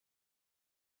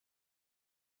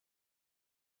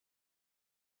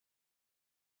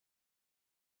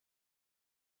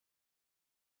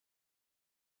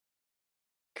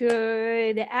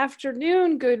Good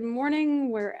afternoon, good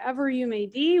morning, wherever you may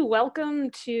be.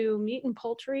 Welcome to Meat and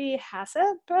Poultry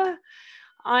HACCP.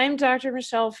 I'm Dr.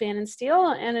 Michelle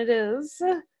Fannensteel, and it is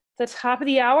the top of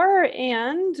the hour,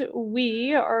 and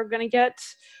we are going to get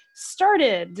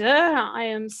started. I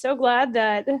am so glad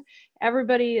that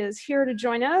everybody is here to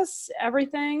join us.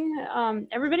 Everybody's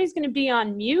going to be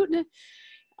on mute.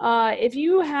 If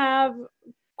you have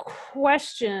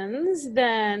questions,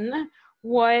 then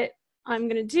what I'm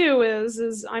going to do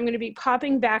is I'm going to be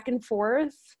popping back and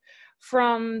forth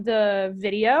from the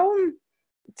video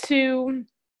to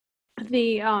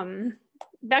the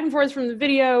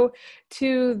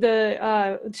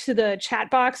chat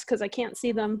box, because I can't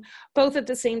see them both at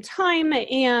the same time,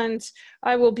 and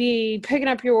I will be picking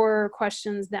up your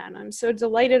questions then. I'm so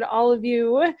delighted all of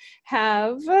you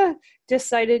have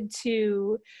decided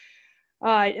to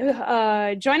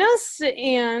join us,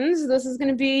 and this is going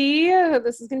to be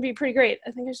pretty great.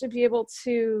 I think I should be able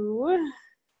to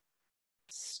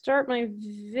start my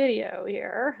video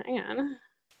here. Hang on.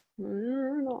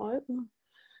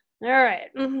 All right,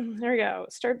 there we go.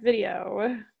 Start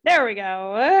video. There we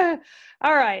go.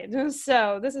 All right,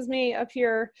 so this is me up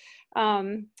here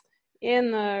in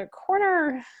the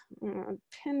corner. I'm gonna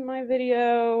pin my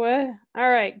video. All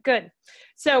right, good.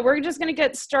 So we're just going to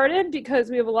get started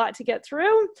because we have a lot to get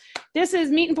through. This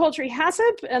is Meat and Poultry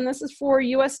HACCP, and this is for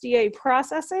USDA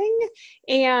processing.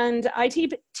 And I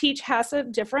teach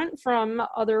HACCP different from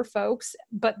other folks,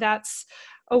 but that's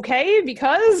okay,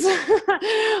 because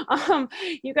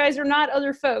you guys are not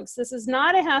other folks. This is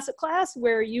not a HACCP class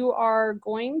where you are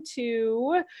going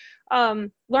to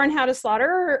learn how to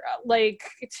slaughter like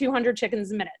 200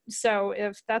 chickens a minute. So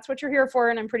if that's what you're here for,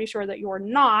 and I'm pretty sure that you're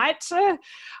not,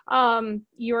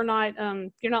 you're not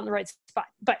in the right spot,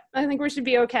 but I think we should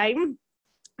be okay.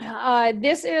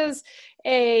 This is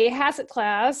a HACCP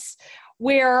class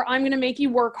where I'm going to make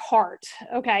you work hard,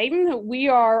 okay? We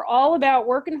are all about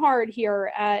working hard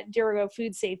here at Dirigo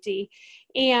Food Safety,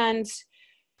 and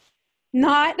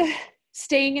not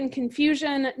staying in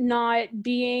confusion, not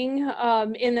being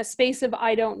in the space of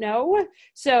I don't know.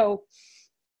 So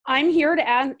I'm here to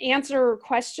answer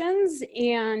questions,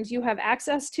 and you have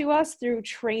access to us through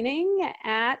training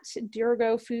at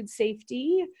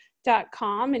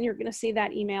DirigoFoodSafety.com, and you're going to see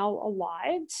that email a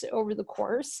lot over the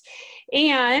course.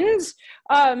 And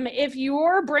if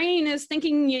your brain is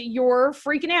thinking you're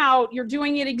freaking out, you're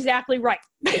doing it exactly right.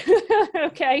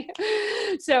 Okay,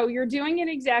 so you're doing it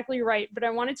exactly right. But I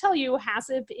want to tell you,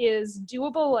 HACCP is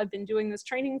doable. I've been doing this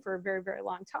training for a very, very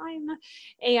long time,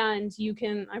 and you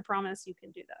can, I promise you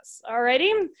can do this.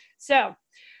 Alrighty, so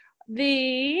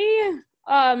the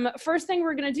first thing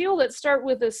we're going to do, let's start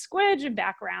with a squidge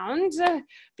background,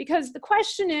 because the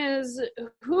question is,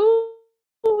 who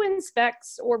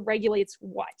inspects or regulates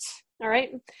what? All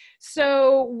right,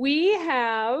 so we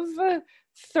have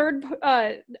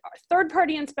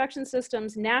third-party inspection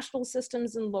systems, national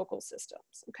systems, and local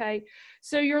systems, okay?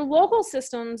 So your local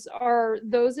systems are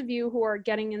those of you who are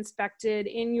getting inspected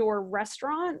in your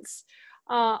restaurants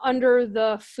under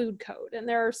the food code. And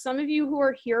there are some of you who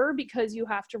are here because you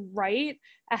have to write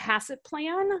a HACCP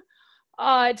plan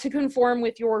to conform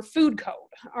with your food code,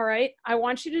 all right? I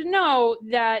want you to know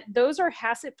that those are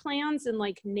HACCP plans in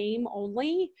like name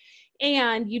only,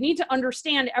 and you need to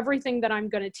understand everything that I'm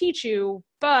going to teach you,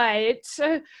 but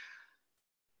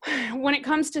when it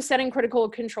comes to setting critical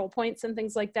control points and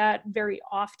things like that, very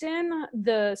often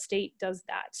the state does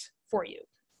that for you.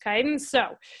 Okay,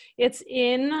 so it's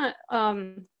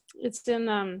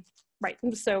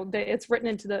written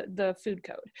into the food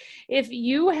code. If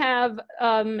you have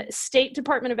State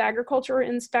Department of Agriculture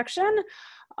inspection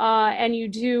and you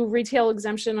do retail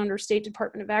exemption under State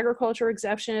Department of Agriculture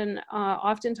exemption,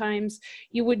 oftentimes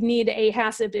you would need a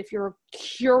HACCP if you're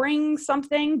curing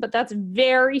something, but that's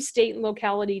very state and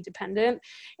locality dependent.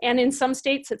 And in some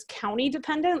states it's county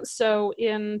dependent. So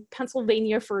in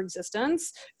Pennsylvania, for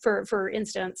instance,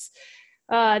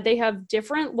 they have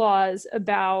different laws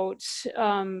about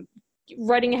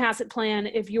writing a HACCP plan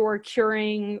if you're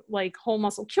curing like whole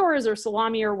muscle cures or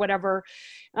salami or whatever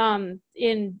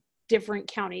in different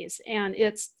counties. And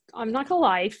it's, I'm not gonna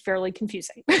lie, fairly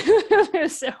confusing.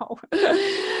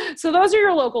 So those are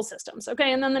your local systems,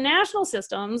 okay? And then the national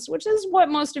systems, which is what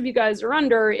most of you guys are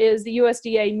under, is the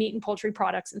USDA Meat and Poultry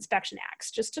Products Inspection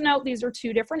Acts. Just to note, these are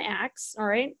two different acts, all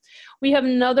right? We have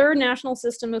another national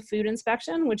system of food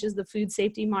inspection, which is the Food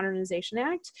Safety Modernization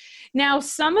Act. Now,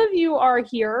 some of you are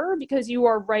here because you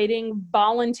are writing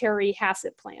voluntary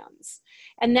HACCP plans,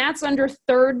 and that's under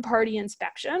third-party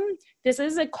inspection. This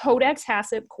is a Codex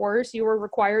HACCP course. You are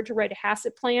required to write a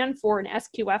HACCP plan for an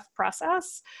SQF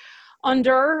process.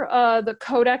 under the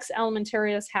Codex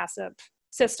Alimentarius HACCP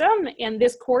system, and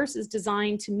this course is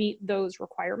designed to meet those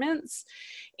requirements.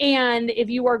 And if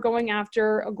you are going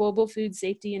after a global food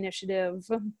safety initiative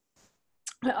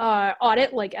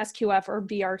audit like SQF or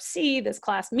BRC, this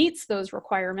class meets those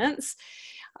requirements.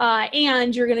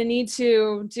 And you're going to need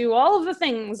to do all of the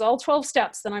things, all 12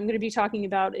 steps that I'm going to be talking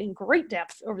about in great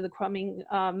depth over the coming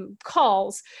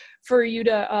calls for you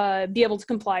to be able to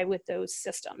comply with those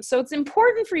systems. So it's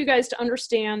important for you guys to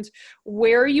understand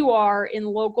where you are in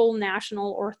local,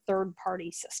 national, or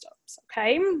third-party systems,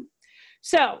 okay?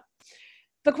 So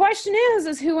the question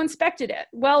is who inspected it?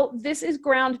 Well, this is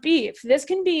ground beef. This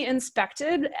can be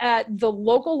inspected at the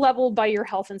local level by your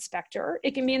health inspector.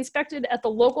 It can be inspected at the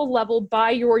local level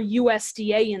by your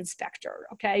USDA inspector,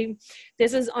 okay?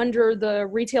 This is under the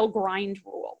retail grind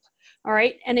rule, all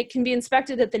right? And it can be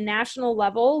inspected at the national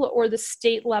level or the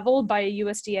state level by a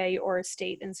USDA or a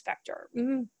state inspector.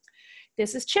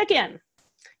 This is chicken.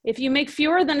 If you make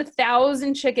fewer than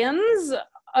 1,000 chickens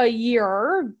a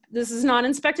year, this is not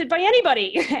inspected by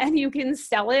anybody, and you can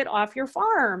sell it off your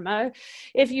farm.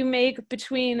 If you make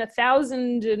between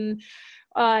 1,000 and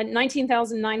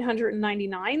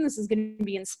 19,999, this is going to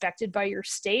be inspected by your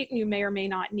state, and you may or may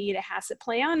not need a HACCP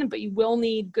plan, but you will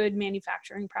need good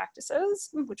manufacturing practices,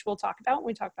 which we'll talk about when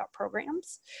we talk about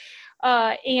programs.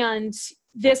 And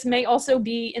this may also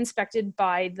be inspected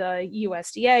by the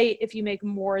USDA if you make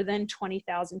more than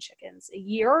 20,000 chickens a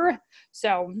year.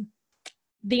 So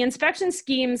the inspection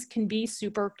schemes can be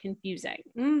super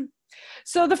confusing.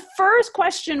 So the first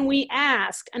question we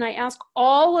ask, and I ask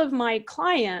all of my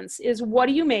clients, is what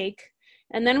do you make?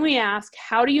 And then we ask,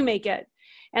 how do you make it?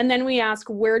 And then we ask,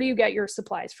 where do you get your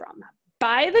supplies from?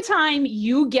 By the time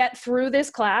you get through this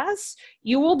class,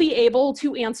 you will be able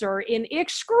to answer in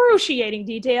excruciating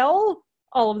detail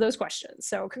all of those questions.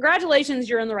 So congratulations,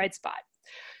 you're in the right spot.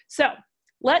 So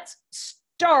let's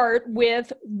start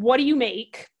with what do you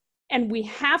make? And we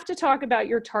have to talk about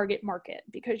your target market,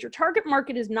 because your target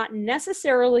market is not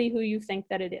necessarily who you think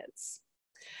that it is.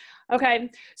 Okay,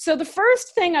 so the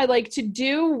first thing I like to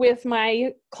do with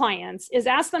my clients is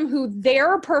ask them who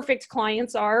their perfect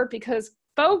clients are, because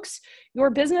folks, your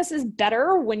business is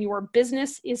better when your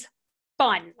business is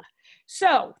fun.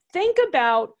 So think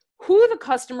about who the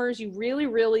customers you really,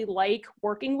 really like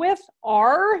working with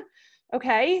are,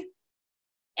 okay?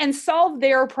 And solve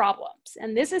their problems.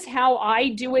 And this is how I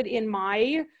do it in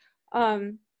my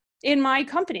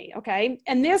company, okay?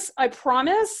 And this, I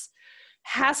promise,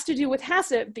 has to do with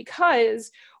HACCP,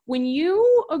 because when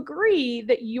you agree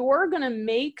that you're gonna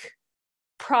make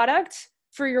product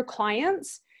for your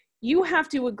clients, you have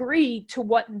to agree to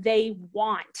what they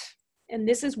want. And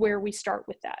this is where we start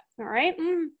with that, all right?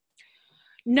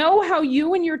 Know how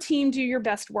you and your team do your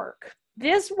best work.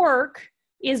 This work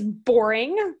is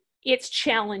boring, it's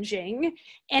challenging,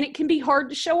 and it can be hard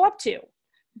to show up to.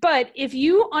 But if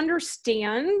you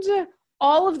understand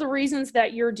all of the reasons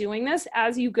that you're doing this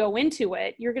as you go into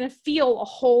it, you're going to feel a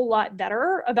whole lot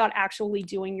better about actually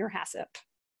doing your HACCP,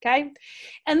 okay?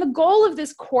 And the goal of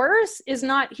this course is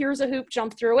not, here's a hoop,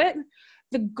 jump through it.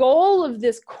 The goal of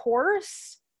this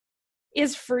course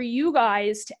is for you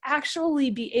guys to actually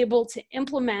be able to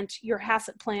implement your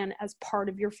HACCP plan as part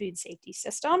of your food safety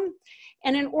system.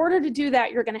 And in order to do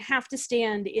that, you're going to have to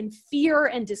stand in fear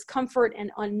and discomfort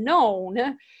and unknown,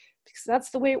 because that's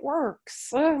the way it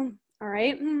works. All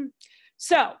right.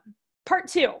 So part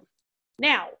two.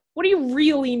 Now, what do you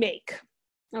really make?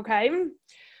 Okay.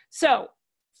 So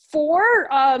for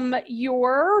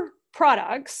your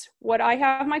products, what I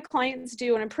have my clients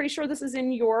do, and I'm pretty sure this is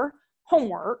in your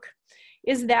homework,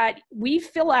 is that we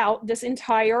fill out this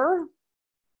entire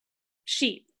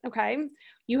sheet, okay?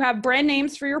 You have brand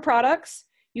names for your products.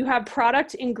 You have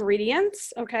product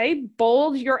ingredients, okay?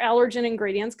 Bold your allergen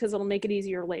ingredients because it'll make it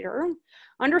easier later.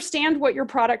 Understand what your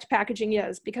product packaging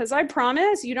is, because I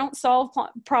promise you don't solve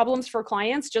problems for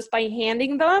clients just by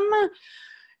handing them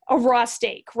a raw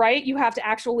steak, right? You have to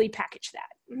actually package that.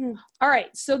 All right,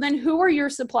 so then who are your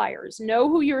suppliers? Know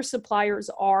who your suppliers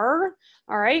are,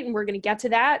 all right? And we're gonna get to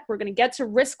that. We're gonna get to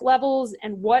risk levels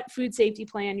and what food safety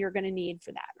plan you're gonna need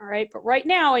for that, all right? But right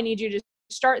now, I need you to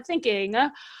start thinking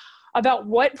about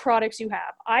what products you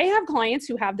have. I have clients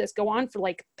who have this go on for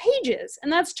like pages, and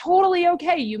that's totally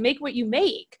okay. You make what you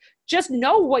make. Just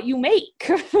know what you make.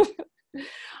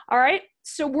 All right,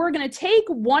 so we're gonna take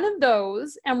one of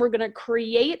those and we're gonna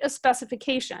create a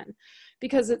specification,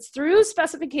 because it's through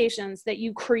specifications that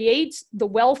you create the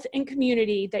wealth and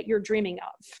community that you're dreaming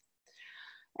of.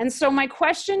 And so my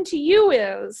question to you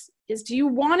is do you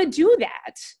want to do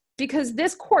that? Because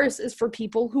this course is for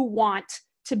people who want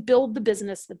to build the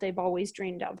business that they've always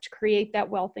dreamed of, to create that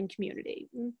wealth and community.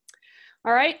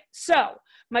 All right, so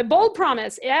my bold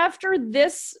promise, after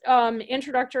this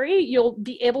introductory, you'll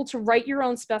be able to write your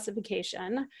own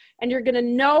specification, and you're gonna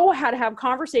know how to have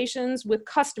conversations with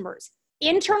customers,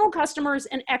 internal customers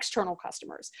and external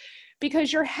customers,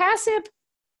 because your HACCP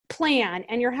plan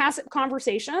and your HACCP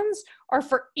conversations are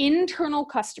for internal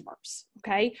customers,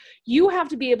 okay? You have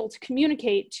to be able to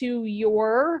communicate to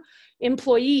your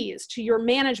employees, to your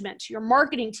management, to your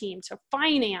marketing team, to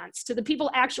finance, to the people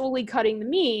actually cutting the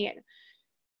meat,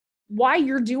 why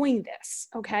you're doing this,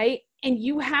 okay? And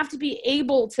you have to be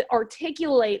able to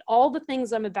articulate all the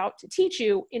things I'm about to teach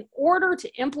you in order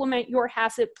to implement your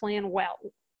HACCP plan well.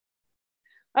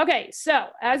 Okay, so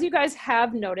as you guys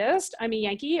have noticed, I'm a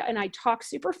Yankee and I talk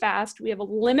super fast. We have a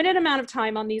limited amount of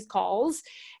time on these calls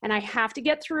and I have to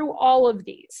get through all of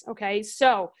these, okay?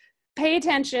 So pay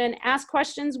attention, ask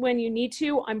questions when you need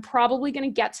to. I'm probably gonna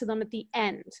get to them at the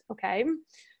end, okay?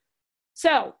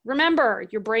 So remember,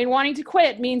 your brain wanting to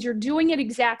quit means you're doing it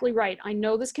exactly right. I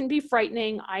know this can be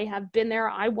frightening. I have been there.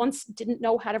 I once didn't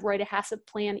know how to write a HACCP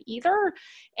plan either.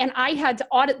 And I had to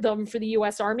audit them for the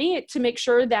US Army to make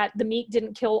sure that the meat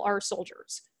didn't kill our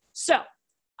soldiers. So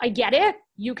I get it.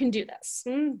 You can do this.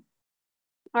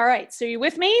 All right, so you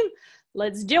with me?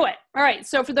 Let's do it. All right,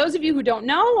 so for those of you who don't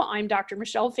know, I'm Dr.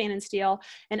 Michelle Fanensteel,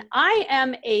 and I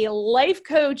am a life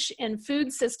coach and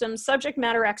food systems subject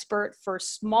matter expert for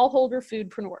smallholder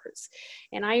foodpreneurs.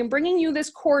 And I am bringing you this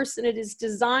course, and it is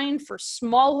designed for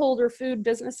smallholder food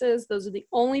businesses. Those are the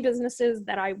only businesses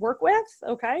that I work with,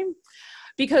 okay?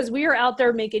 Because we are out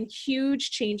there making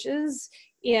huge changes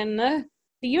in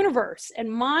the universe. And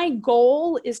my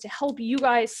goal is to help you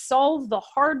guys solve the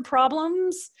hard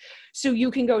problems so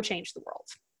you can go change the world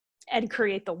and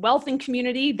create the wealth and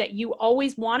community that you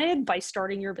always wanted by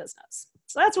starting your business.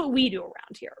 So that's what we do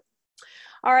around here.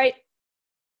 All right.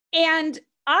 And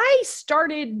I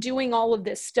started doing all of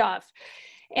this stuff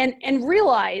and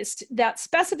realized that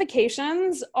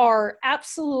specifications are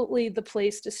absolutely the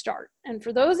place to start. And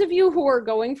for those of you who are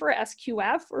going for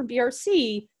SQF or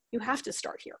BRC, you have to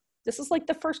start here. This is like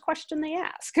the first question they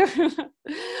ask.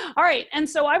 All right, and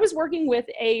so I was working with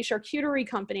a charcuterie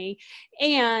company,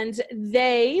 and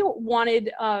they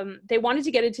wanted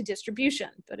to get into distribution.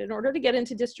 But in order to get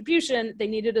into distribution, they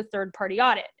needed a third-party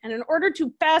audit. And in order to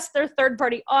pass their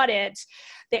third-party audit,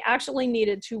 they actually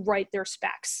needed to write their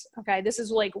specs. Okay, this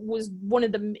is was one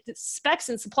of the specs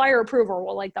and supplier approval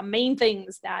were like the main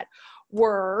things that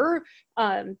were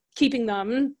keeping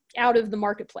them out of the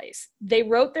marketplace. They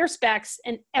wrote their specs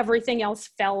and everything else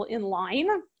fell in line,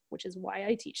 which is why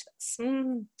I teach this.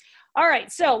 All right,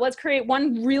 so let's create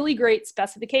one really great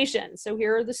specification. So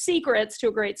here are the secrets to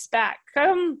a great spec.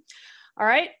 All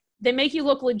right, they make you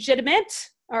look legitimate.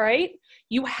 All right,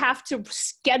 you have to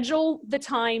schedule the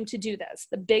time to do this.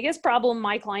 The biggest problem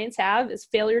my clients have is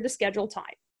failure to schedule time.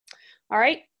 All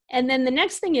right, and then the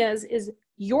next thing is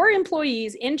your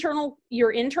employees,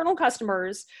 your internal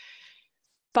customers,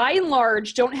 by and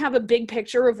large, don't have a big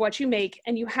picture of what you make,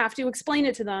 and you have to explain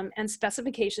it to them, and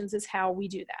specifications is how we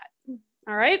do that.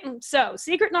 All right, so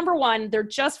secret number one, they're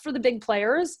just for the big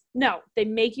players. No, they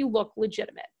make you look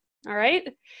legitimate. All right,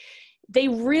 they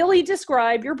really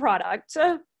describe your product,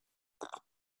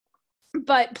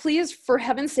 but please, for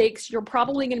heaven's sakes, you're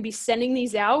probably going to be sending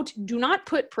these out. Do not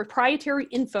put proprietary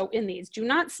info in these. Do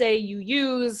not say you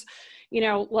use,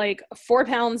 like 4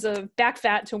 pounds of back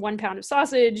fat to 1 pound of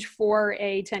sausage for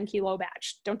a 10-kilo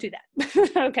batch. Don't do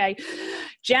that. Okay.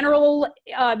 General,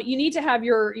 you need to have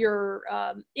your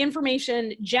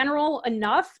information general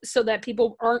enough so that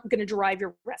people aren't going to derive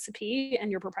your recipe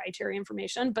and your proprietary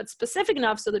information, but specific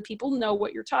enough so that people know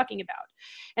what you're talking about.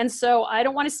 And so I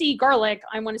don't want to see garlic.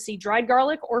 I want to see dried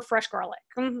garlic or fresh garlic.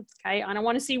 Okay. I don't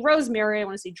want to see rosemary. I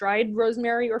want to see dried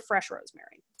rosemary or fresh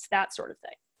rosemary. It's that sort of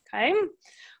thing. Okay.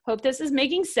 Hope this is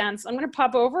making sense. I'm going to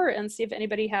pop over and see if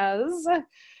anybody has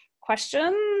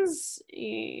questions.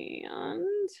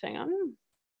 And hang on.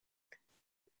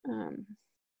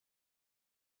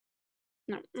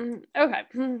 No. Okay.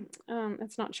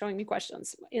 It's not showing me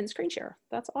questions in screen share.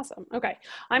 That's awesome. Okay.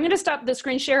 I'm going to stop the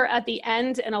screen share at the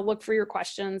end and I'll look for your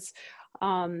questions.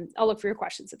 I'll look for your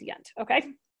questions at the end. Okay.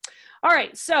 All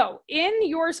right, so in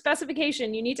your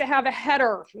specification, you need to have a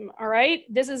header, all right?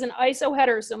 This is an ISO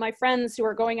header, so my friends who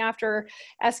are going after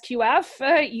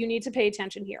SQF, you need to pay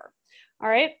attention here, all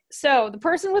right? So the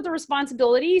person with the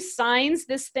responsibility signs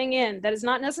this thing in. That is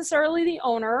not necessarily the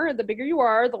owner. The bigger you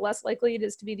are, the less likely it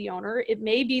is to be the owner. It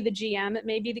may be the GM, it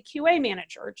may be the QA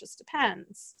manager, it just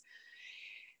depends.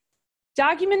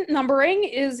 Document numbering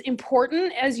is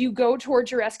important as you go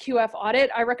towards your SQF audit.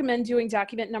 I recommend doing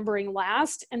document numbering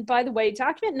last. And by the way,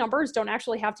 document numbers don't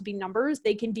actually have to be numbers.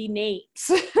 They can be names.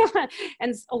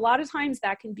 And a lot of times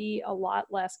that can be a lot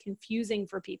less confusing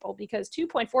for people because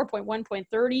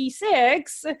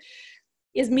 2.4.1.36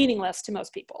 is meaningless to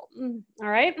most people. All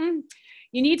right.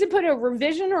 You need to put a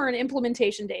revision or an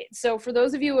implementation date. So for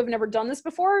those of you who have never done this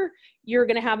before, you're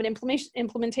going to have an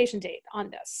implementation date on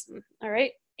this. All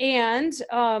right. And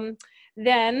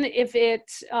then if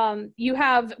it,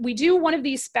 we do one of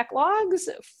these spec logs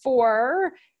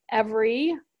for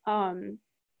every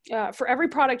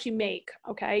product you make,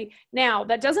 okay? Now,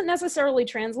 that doesn't necessarily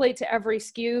translate to every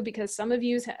SKU because some of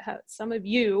you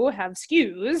have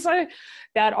SKUs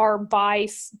that are by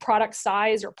product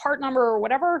size or part number or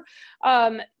whatever.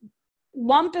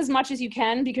 Lump as much as you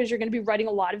can because you're going to be writing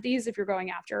a lot of these if you're going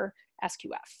after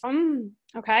SQF,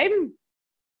 okay?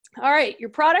 All right, your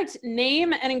product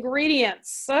name and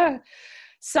ingredients.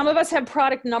 Some of us have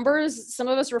product numbers. Some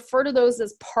of us refer to those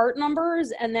as part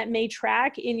numbers, and that may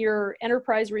track in your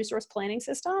enterprise resource planning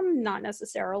system, not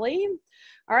necessarily.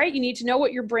 All right, you need to know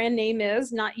what your brand name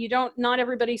is. Not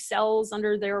everybody sells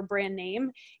under their brand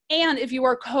name. And if you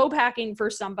are co-packing for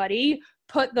somebody,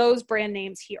 put those brand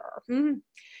names here.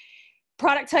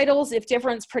 Product titles, if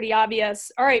different, pretty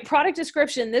obvious. All right, product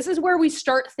description. This is where we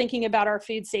start thinking about our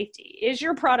food safety. Is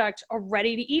your product a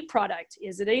ready-to-eat product?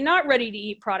 Is it a not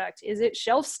ready-to-eat product? Is it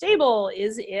shelf-stable?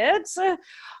 Is it,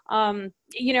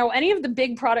 any of the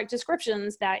big product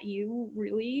descriptions that you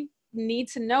really need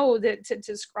to know that to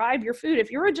describe your food.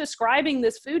 If you were describing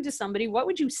this food to somebody, what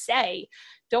would you say?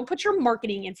 Don't put your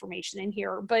marketing information in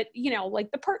here, but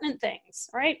like the pertinent things,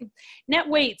 right? Net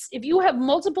weights. If you have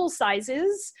multiple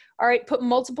sizes, all right, put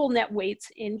multiple net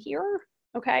weights in here,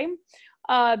 okay?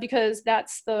 Because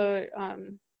that's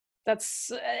an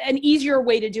easier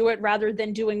way to do it rather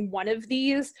than doing one of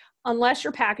these, unless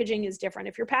your packaging is different.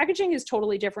 If your packaging is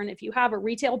totally different, if you have a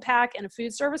retail pack and a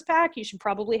food service pack, you should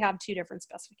probably have two different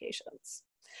specifications.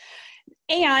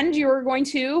 And you're going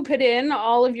to put in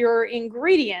all of your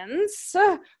ingredients,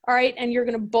 all right, and you're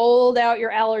going to bold out your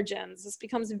allergens. This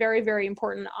becomes very, very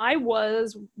important. I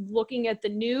was looking at the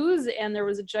news and there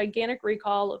was a gigantic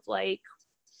recall of like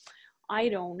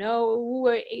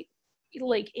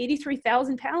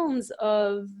 83,000 pounds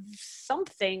of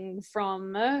something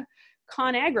from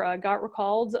ConAgra got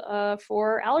recalled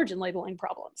for allergen labeling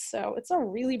problems. So it's a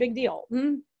really big deal.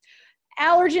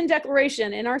 Allergen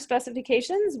declaration. In our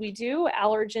specifications, we do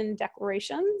allergen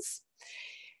declarations.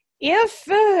 If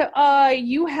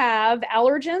you have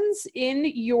allergens in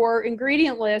your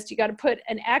ingredient list, you got to put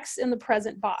an X in the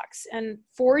present box. And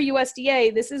for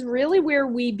USDA, this is really where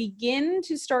we begin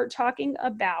to start talking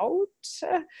about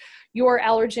your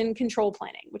allergen control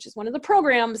planning, which is one of the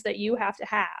programs that you have to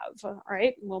have, all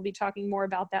right? We'll be talking more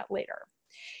about that later.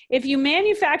 If you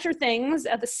manufacture things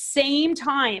at the same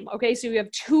time, okay, so you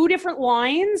have two different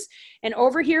lines, and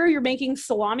over here you're making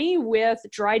salami with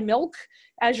dried milk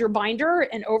as your binder,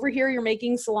 and over here you're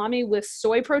making salami with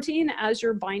soy protein as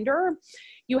your binder,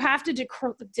 you have to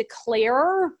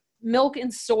declare milk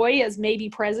and soy as may be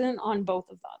present on both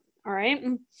of them, all right?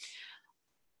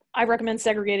 I recommend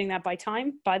segregating that by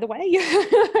time, by the way.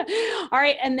 All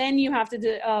right, and then you have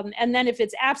to, and then if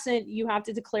it's absent, you have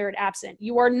to declare it absent.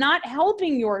 You are not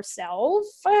helping yourself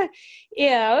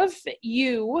if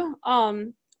you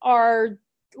are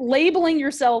labeling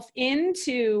yourself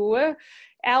into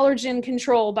allergen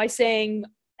control by saying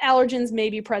allergens may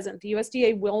be present. The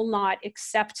USDA will not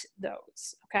accept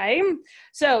those, okay?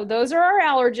 So those are our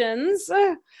allergens.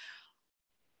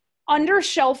 Under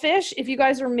shellfish, if you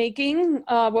guys are making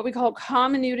what we call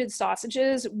comminuted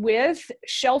sausages with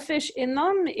shellfish in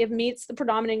them, it meets the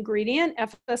predominant ingredient.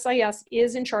 FSIS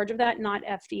is in charge of that, not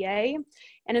FDA.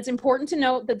 And it's important to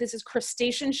note that this is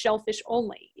crustacean shellfish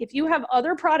only. If you have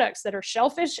other products that are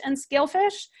shellfish and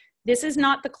scalefish, this is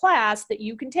not the class that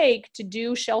you can take to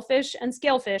do shellfish and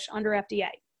scalefish under FDA.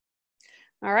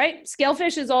 All right,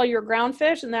 scalefish is all your ground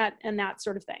fish and that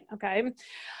sort of thing, okay?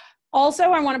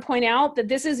 Also, I want to point out that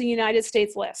this is a United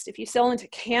States list. If you sell into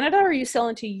Canada or you sell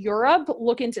into Europe,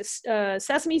 look into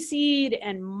sesame seed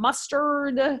and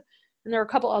mustard, and there are a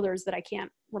couple others that I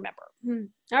can't remember.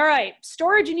 All right,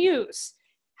 storage and use.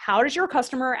 How does your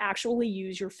customer actually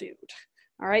use your food?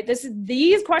 All right,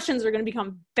 these questions are going to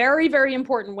become very, very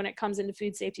important when it comes into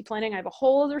food safety planning. I have a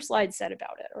whole other slide set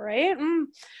about it, all right?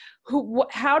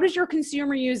 How does your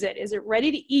consumer use it? Is it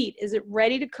ready to eat? Is it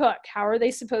ready to cook? How are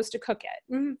they supposed to cook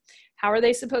it? How are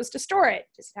they supposed to store it?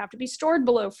 Does it have to be stored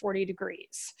below 40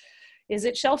 degrees? Is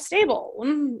it shelf stable?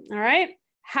 All right.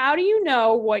 how do you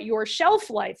know what your shelf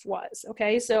life was?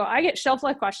 Okay, so I get shelf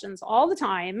life questions all the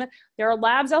time. There are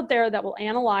labs out there that will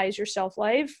analyze your shelf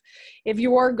life. If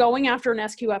you are going after an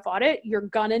SQF audit, you're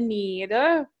gonna need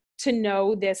to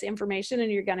know this information,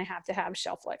 and you're gonna have to have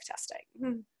shelf life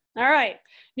testing. All right,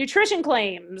 nutrition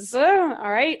claims. All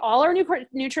right, all our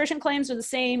nutrition claims are the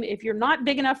same. If you're not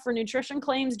big enough for nutrition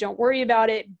claims, don't worry about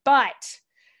it, but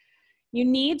you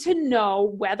need to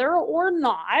know whether or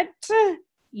not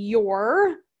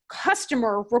your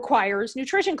customer requires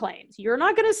nutrition claims. You're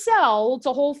not going to sell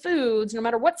to Whole Foods, no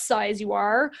matter what size you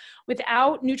are,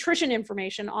 without nutrition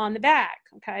information on the back,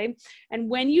 okay? And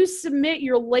when you submit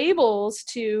your labels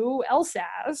to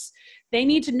LSAS, they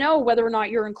need to know whether or not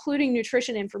you're including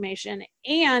nutrition information.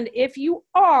 And if you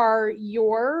are,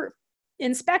 your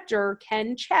inspector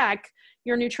can check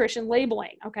your nutrition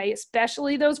labeling, okay?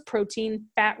 Especially those protein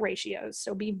fat ratios.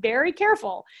 So be very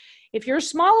careful. If you're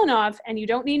small enough and you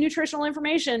don't need nutritional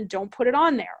information, don't put it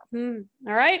on there,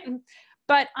 all right?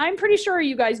 But I'm pretty sure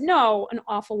you guys know an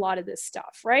awful lot of this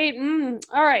stuff, right?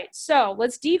 All right, so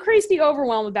let's decrease the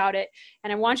overwhelm about it.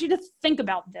 And I want you to think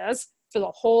about this for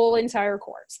the whole entire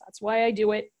course. That's why I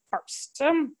do it first.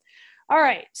 All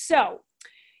right, so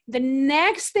the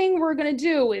next thing we're going to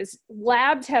do is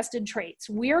lab tested traits.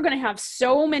 We are going to have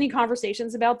so many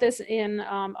conversations about this in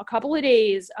a couple of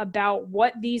days about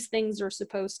what these things are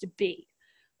supposed to be.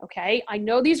 Okay, I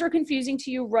know these are confusing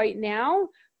to you right now,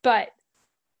 but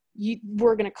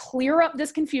we're going to clear up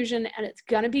this confusion, and it's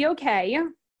going to be okay.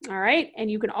 All right,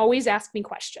 and you can always ask me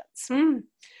questions.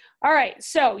 All right,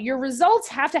 so your results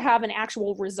have to have an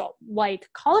actual result, like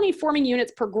colony forming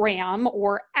units per gram,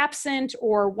 or absent,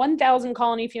 or 1,000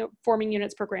 colony forming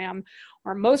units per gram,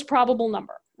 or most probable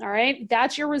number. All right,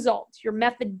 that's your result. Your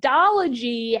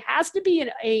methodology has to be an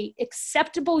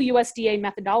acceptable USDA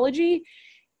methodology,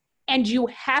 and you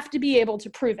have to be able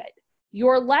to prove it.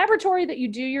 Your laboratory that you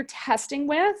do your testing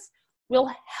with will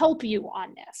help you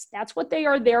on this. That's what they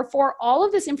are there for. All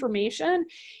of this information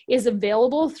is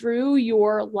available through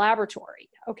your laboratory,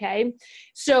 okay?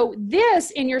 So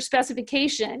this in your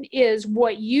specification is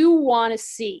what you want to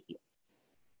see,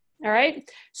 all right?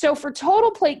 So for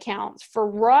total plate counts for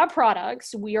raw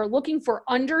products, we are looking for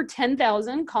under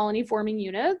 10,000 colony forming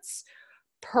units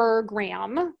per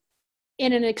gram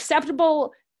in an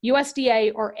acceptable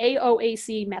USDA or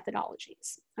AOAC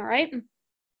methodologies, all right?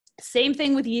 Same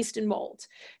thing with yeast and mold.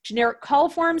 Generic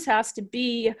coliforms has to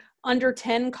be under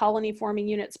 10 colony forming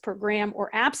units per gram or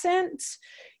absent.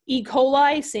 E.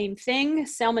 coli, same thing.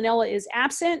 Salmonella is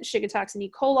absent. Shiga-toxin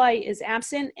E. coli is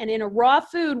absent. And in a raw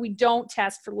food, we don't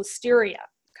test for listeria,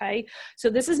 okay? So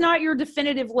this is not your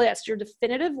definitive list. Your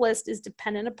definitive list is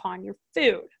dependent upon your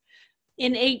food.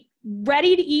 In a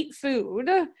ready-to-eat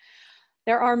food,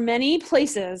 there are many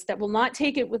places that will not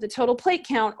take it with a total plate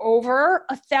count over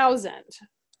 1,000.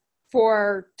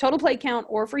 For total plate count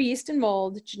or for yeast and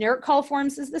mold, generic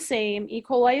coliforms is the same, E.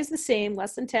 coli is the same,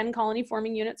 less than 10 colony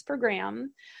forming units per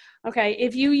gram. Okay,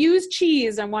 if you use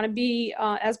cheese and want to be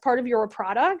as part of your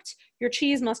product, your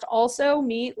cheese must also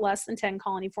meet less than 10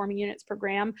 colony forming units per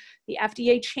gram. The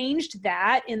FDA changed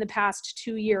that in the past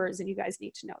 2 years, and you guys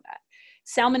need to know that.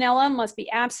 Salmonella must be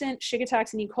absent,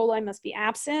 Shiga-toxin E. coli must be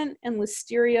absent, and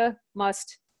listeria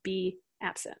must be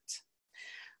absent.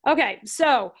 Okay,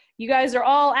 so you guys are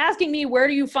all asking me, where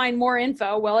do you find more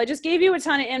info? Well, I just gave you a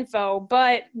ton of info,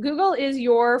 but Google is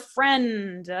your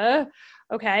friend,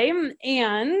 okay?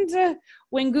 And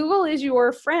when Google is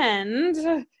your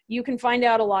friend, you can find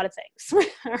out a lot of things,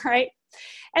 all right?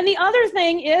 And the other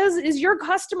thing is your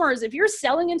customers. If you're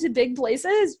selling into big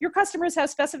places, your customers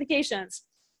have specifications.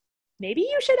 Maybe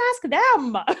you should ask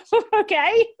them,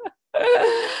 okay?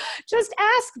 Just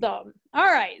ask them. All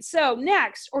right, so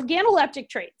next, organoleptic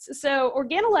traits. So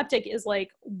organoleptic is like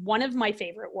one of my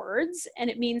favorite words, and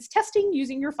it means testing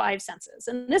using your 5 senses.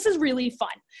 And this is really fun.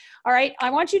 All right, I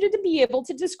want you to be able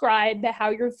to describe how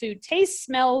your food tastes,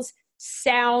 smells,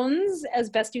 sounds as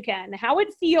best you can, how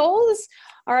it feels,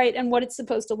 all right, and what it's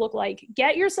supposed to look like.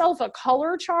 Get yourself a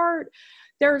color chart.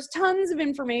 There's tons of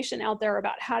information out there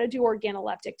about how to do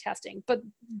organoleptic testing, but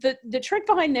the trick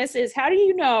behind this is, how do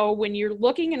you know when you're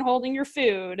looking and holding your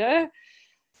food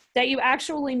that you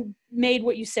actually made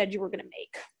what you said you were going to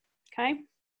make, okay?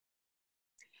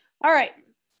 All right,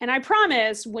 and I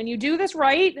promise when you do this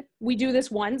right, we do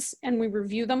this once and we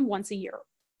review them once a year.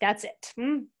 That's it,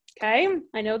 okay?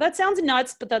 I know that sounds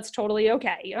nuts, but that's totally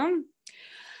okay.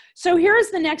 So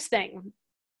here's the next thing.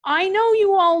 I know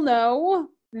you all know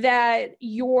that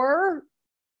your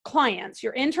clients,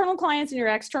 your internal clients and your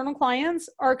external clients,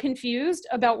 are confused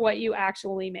about what you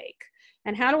actually make.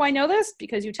 And how do I know this?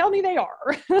 Because you tell me they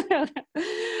are.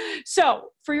 So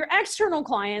for your external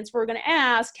clients, we're going to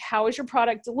ask, how is your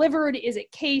product delivered? Is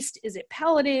it cased? Is it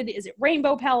pelleted? Is it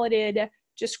rainbow pelleted?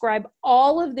 Describe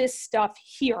all of this stuff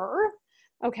here.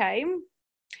 Okay.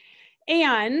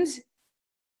 And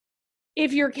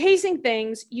if you're casing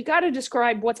things, you got to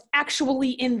describe what's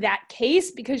actually in that case,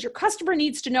 because your customer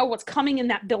needs to know what's coming in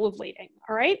that bill of lading.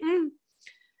 All right.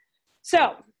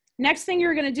 So next thing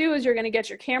you're going to do is you're going to get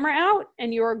your camera out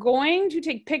and you're going to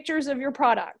take pictures of your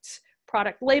product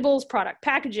labels, product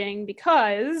packaging,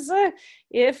 because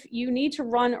if you need to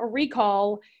run a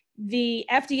recall, the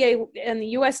FDA and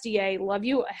the USDA love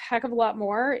you a heck of a lot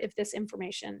more if this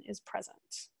information is present.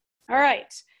 All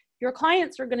right. Your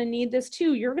clients are going to need this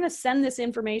too. You're going to send this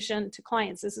information to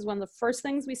clients. This is one of the first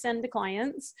things we send to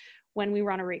clients when we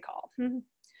run a recall.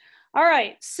 All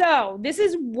right. So this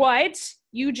is what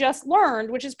you just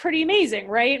learned, which is pretty amazing,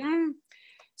 right?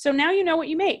 So now you know what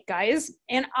you make, guys.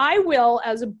 And I will,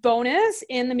 as a bonus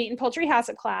in the Meat and Poultry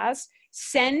HACCP class,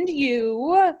 send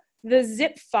you the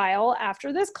zip file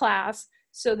after this class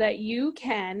so that you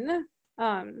can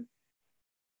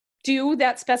do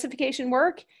that specification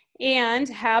work and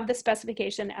have the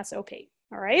specification SOP.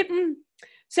 All right.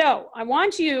 So I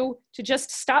want you to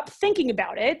just stop thinking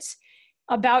about it,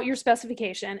 about your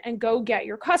specification, and go get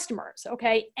your customers.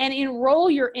 Okay. And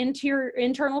enroll your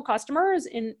internal customers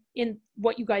in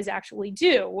what you guys actually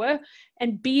do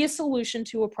and be a solution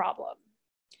to a problem.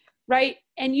 Right.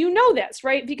 And you know this,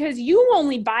 right? Because you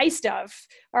only buy stuff.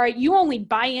 All right. You only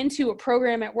buy into a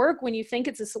program at work when you think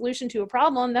it's a solution to a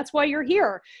problem. That's why you're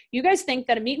here. You guys think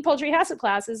that a Meat and Poultry HACCP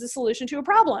class is a solution to a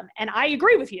problem. And I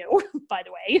agree with you, by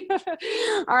the way.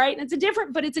 All right. And it's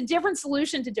a different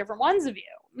solution to different ones of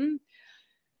you.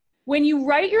 When you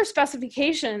write your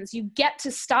specifications, you get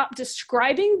to stop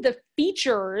describing the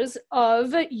features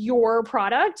of your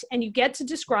product and you get to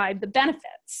describe the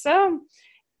benefits.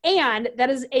 And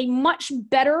that is a much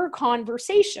better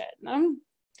conversation.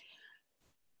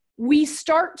 We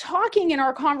start talking in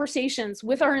our conversations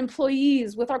with our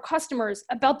employees, with our customers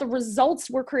about the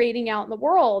results we're creating out in the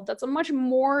world. That's a much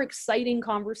more exciting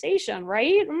conversation,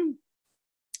 right?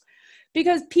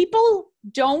 Because people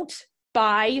don't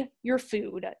buy your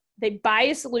food. They buy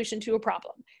a solution to a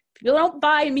problem. People don't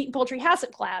buy a Meat and Poultry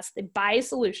HACCP class. They buy a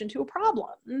solution to a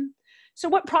problem. So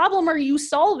what problem are you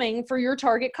solving for your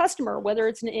target customer, whether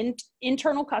it's an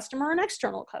internal customer or an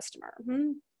external customer?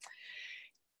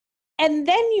 And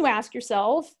then you ask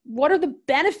yourself, what are the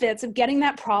benefits of getting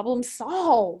that problem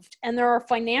solved? And there are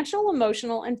financial,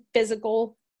 emotional, and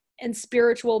physical and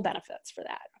spiritual benefits for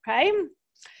that, okay?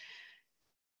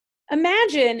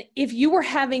 Imagine if you were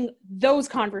having those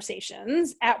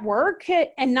conversations at work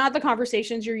and not the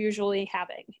conversations you're usually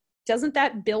having. Doesn't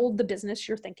that build the business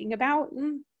you're thinking about?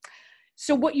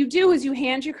 So what you do is you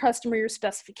hand your customer your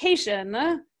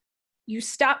specification, you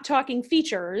stop talking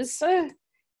features,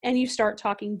 and you start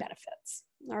talking benefits.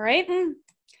 All right?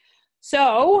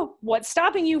 So what's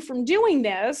stopping you from doing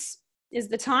this is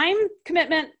the time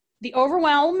commitment, the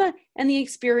overwhelm, and the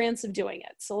experience of doing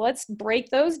it. So let's break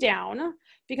those down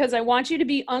because I want you to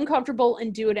be uncomfortable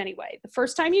and do it anyway. The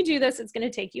first time you do this, it's going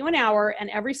to take you an hour, and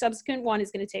every subsequent one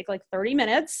is going to take like 30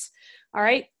 minutes. All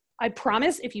right? I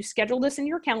promise if you schedule this in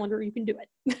your calendar, you can do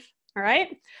it. All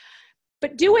right?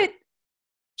 But do it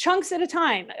chunks at a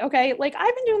time, okay? Like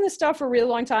I've been doing this stuff for a really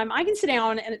long time. I can sit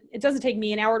down and it doesn't take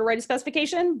me an hour to write a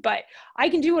specification, but I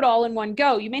can do it all in one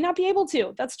go. You may not be able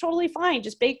to. That's totally fine.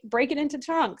 Just break it into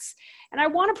chunks. And I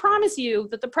want to promise you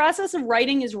that the process of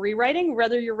writing is rewriting,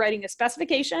 whether you're writing a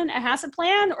specification, a HACCP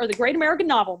plan, or the Great American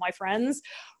Novel, my friends.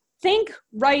 Think,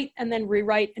 write, and then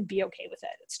rewrite and be okay with it.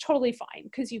 It's totally fine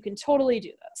because you can totally do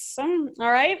this.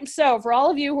 All right. So for all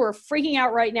of you who are freaking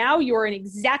out right now, you are in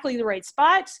exactly the right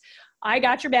spot. I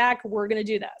got your back. We're going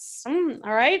to do this.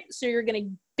 All right. So you're going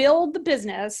to build the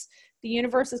business the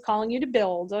universe is calling you to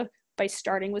build by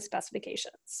starting with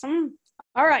specifications.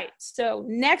 All right. So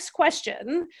next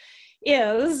question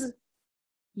is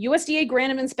USDA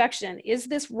grant of inspection. Is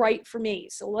this right for me?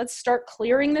 So let's start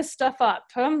clearing this stuff up.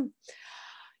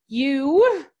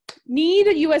 You need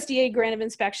a USDA grant of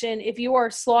inspection if you are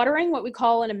slaughtering what we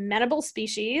call an amenable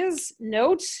species.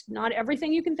 Note, not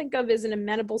everything you can think of is an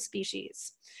amenable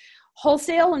species.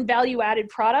 Wholesale and value-added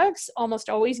products almost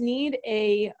always need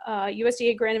a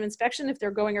USDA grant of inspection if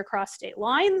they're going across state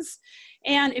lines.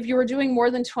 And if you are doing more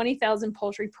than 20,000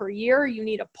 poultry per year, you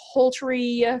need a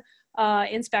poultry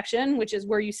inspection, which is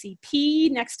where you see P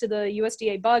next to the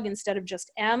USDA bug instead of just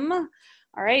M.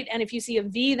 All right, and if you see a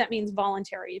V, that means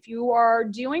voluntary. If you are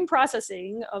doing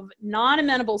processing of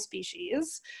non-amenable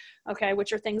species, okay,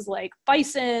 which are things like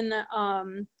bison,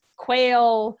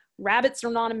 quail, rabbits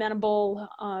are not amenable,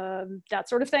 that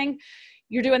sort of thing.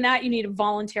 You're doing that, you need a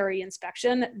voluntary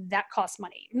inspection. That costs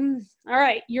money. All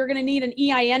right, you're gonna need an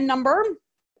EIN number.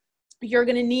 You're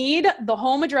gonna need the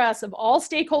home address of all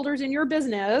stakeholders in your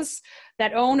business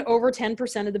that own over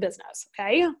 10% of the business,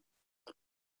 okay?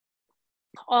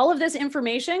 All of this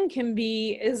information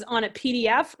is on a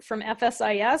PDF from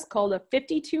FSIS called a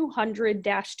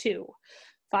 5200-2,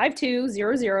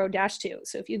 5200-2.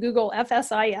 So if you Google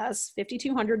FSIS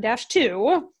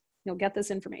 5200-2, you'll get this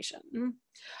information.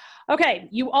 Okay,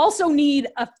 you also need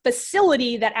a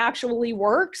facility that actually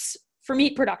works for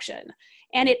meat production.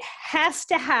 And it has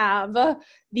to have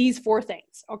these 4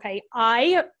 things, okay?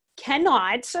 I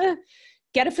cannot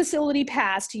get a facility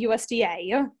passed to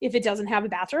USDA if it doesn't have a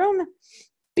bathroom,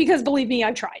 because believe me,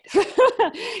 I've tried.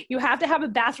 You have to have a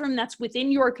bathroom that's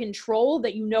within your control,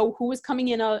 that you know who is coming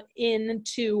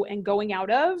into and going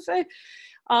out of,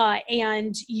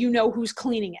 and you know who's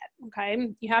cleaning it, okay?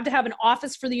 You have to have an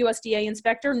office for the USDA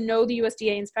inspector. No, the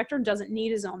USDA inspector doesn't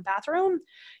need his own bathroom.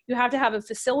 You have to have a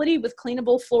facility with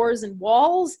cleanable floors and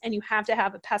walls, and you have to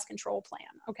have a pest control plan,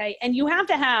 okay? And you have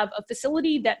to have a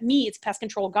facility that meets pest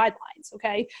control guidelines,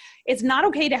 okay? It's not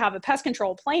okay to have a pest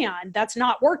control plan that's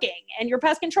not working, and your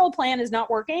pest control plan is not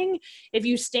working if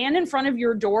you stand in front of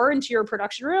your door into your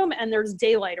production room and there's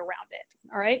daylight around it,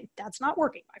 all right? That's not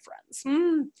working, my friends.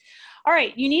 All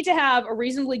right, you need to have a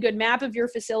reasonably good map of your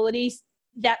facility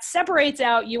that separates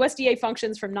out USDA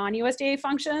functions from non-USDA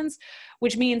functions,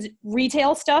 which means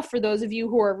retail stuff for those of you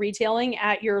who are retailing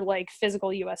at your like physical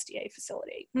USDA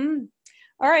facility.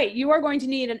 All right, you are going to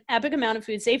need an epic amount of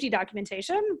food safety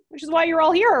documentation, which is why you're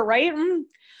all here, right?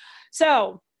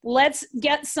 So let's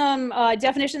get some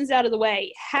definitions out of the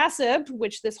way. HACCP,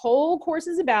 which this whole course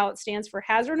is about, stands for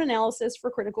Hazard Analysis for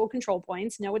Critical Control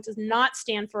Points. No, it does not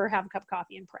stand for Have a Cup of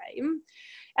Coffee and Pray.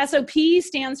 SOP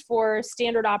stands for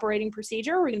Standard Operating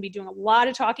Procedure. We're going to be doing a lot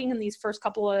of talking in these first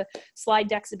couple of slide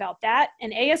decks about that.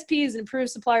 And ASP is an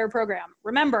Approved Supplier Program.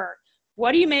 Remember,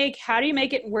 what do you make, how do you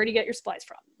make it, and where do you get your supplies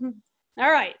from?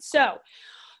 All right, so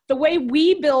the way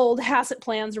we build HACCP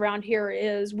plans around here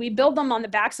is we build them on the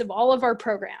backs of all of our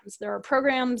programs. There are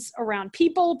programs around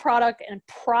people, product, and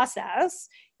process.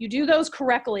 You do those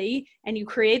correctly, and you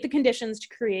create the conditions to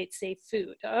create safe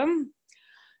food.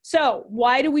 So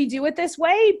why do we do it this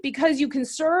way? Because you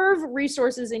conserve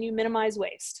resources and you minimize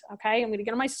waste, okay? I'm gonna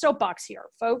get on my soapbox here,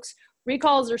 folks.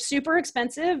 Recalls are super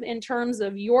expensive in terms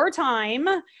of your time,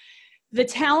 the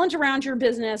talent around your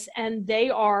business, and they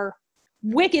are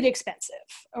wicked expensive,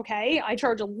 okay? I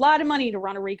charge a lot of money to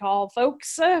run a recall,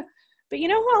 folks. But you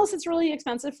know who else it's really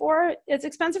expensive for? It's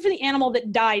expensive for the animal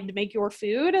that died to make your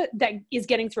food that is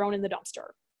getting thrown in the dumpster,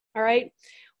 all right?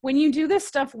 When you do this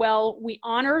stuff well, we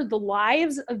honor the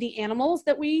lives of the animals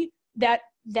that we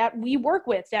work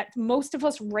with, that most of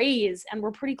us raise and we're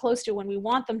pretty close to when we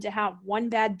want them to have one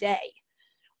bad day.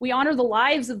 We honor the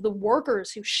lives of the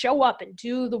workers who show up and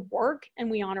do the work,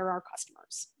 and we honor our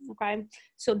customers, okay?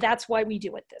 So that's why we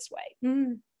do it this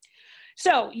way.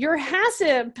 So your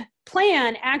HACCP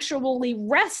plan actually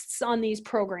rests on these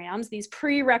programs, these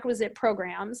prerequisite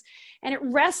programs, and it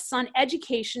rests on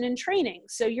education and training.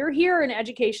 So you're here in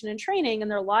education and training,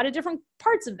 and there are a lot of different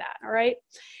parts of that, all right?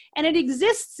 And it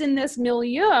exists in this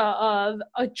milieu of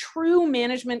a true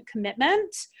management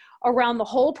commitment around the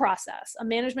whole process, a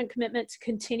management commitment to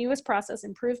continuous process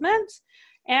improvement.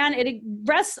 And it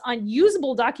rests on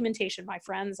usable documentation, my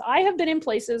friends. I have been in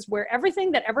places where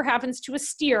everything that ever happens to a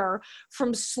steer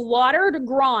from slaughter to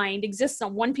grind exists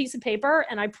on one piece of paper,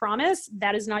 and I promise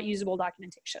that is not usable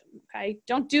documentation, okay?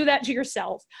 Don't do that to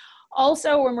yourself.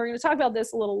 Also, and we're going to talk about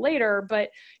this a little later, but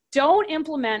don't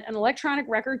implement an electronic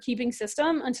record keeping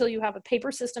system until you have a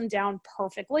paper system down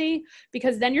perfectly,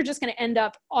 because then you're just going to end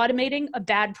up automating a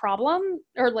bad problem,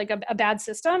 or like a bad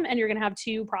system, and you're going to have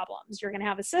two problems. You're going to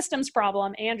have a systems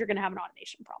problem, and you're going to have an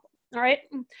automation problem. All right.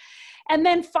 And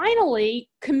then finally,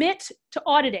 commit to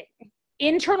auditing,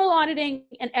 internal auditing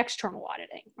and external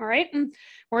auditing. All right.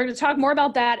 We're going to talk more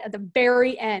about that at the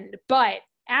very end, but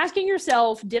asking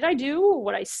yourself, did I do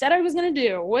what I said I was going to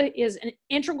do, is an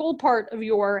integral part of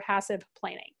your HACCP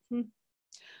planning.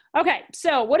 Okay,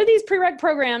 so what do these prereq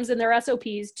programs and their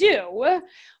SOPs do?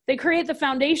 They create the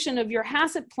foundation of your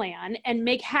HACCP plan and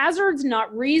make hazards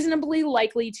not reasonably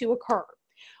likely to occur.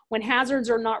 When hazards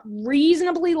are not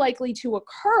reasonably likely to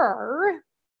occur,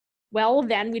 well,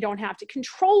 then we don't have to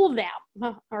control them,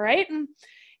 all right?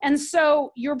 And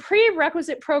so your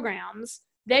prerequisite programs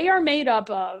They are made up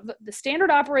of the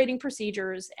standard operating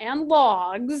procedures and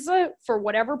logs for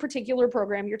whatever particular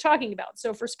program you're talking about.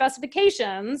 So for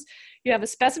specifications, you have a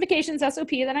specifications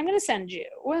SOP that I'm going to send you,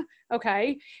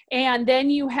 okay? And then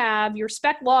you have your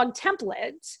spec log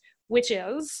template, which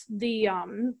is the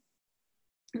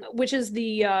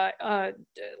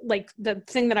like the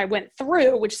thing that I went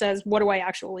through, which says, what do I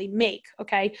actually make?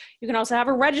 Okay. You can also have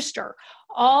a register.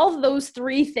 All of those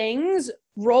three things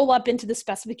roll up into the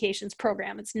specifications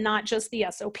program. It's not just the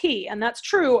SOP. And that's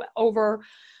true over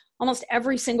almost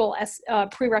every single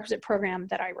prerequisite program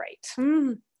that I write.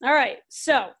 All right.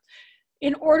 So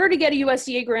in order to get a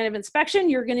USDA grant of inspection,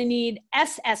 you're going to need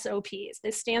SSOPs.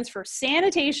 This stands for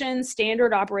Sanitation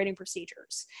Standard Operating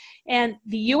Procedures. And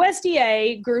the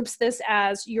USDA groups this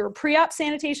as your pre-op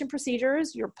sanitation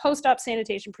procedures, your post-op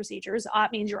sanitation procedures.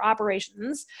 Op means your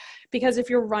operations, because if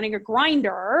you're running a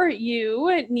grinder,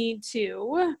 you need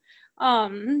to,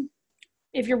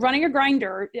 if you're running a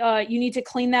grinder, you need to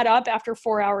clean that up after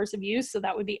 4 hours of use. So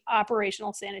that would be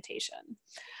operational sanitation.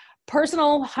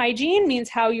 Personal hygiene means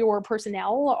how your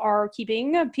personnel are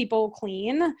keeping people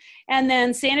clean. And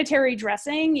then sanitary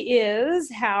dressing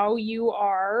is how you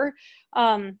are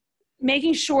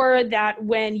making sure that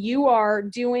when you are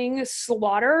doing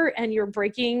slaughter and you're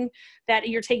breaking, that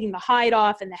you're taking the hide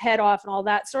off and the head off and all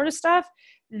that sort of stuff,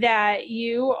 that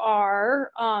you are,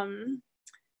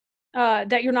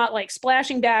 that you're not like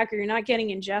splashing back, or you're not getting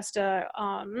ingesta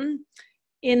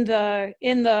in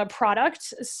the product,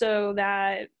 so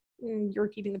that you're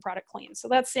keeping the product clean. So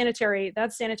that's sanitary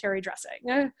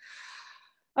dressing.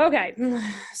 Okay,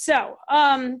 so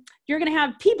you're gonna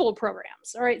have people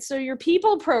programs. All right, so your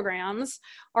people programs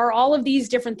are all of these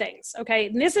different things, okay?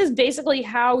 And this is basically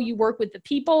how you work with the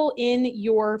people in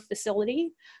your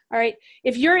facility. All right,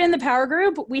 if you're in the power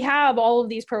group, we have all of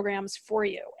these programs for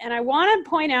you. And I wanna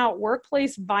point out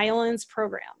workplace violence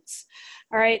programs.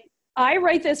 All right, I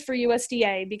write this for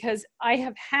USDA because I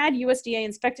have had USDA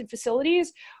inspected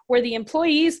facilities where the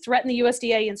employees threaten the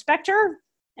USDA inspector,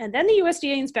 and then the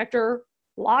USDA inspector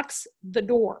locks the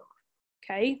door,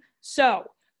 okay? So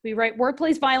we write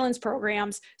workplace violence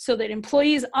programs so that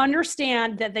employees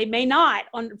understand that they may not,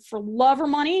 for love or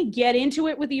money, get into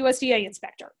it with the USDA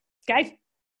inspector, okay?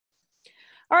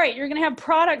 All right, you're gonna have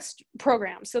products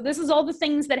programs. So this is all the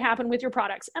things that happen with your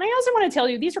products. And I also wanna tell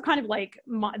you, these are kind of like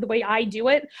the way I do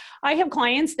it. I have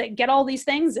clients that get all these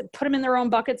things and put them in their own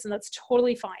buckets, and that's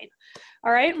totally fine.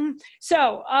 All right,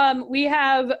 so we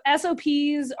have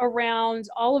SOPs around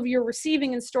all of your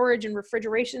receiving and storage and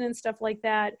refrigeration and stuff like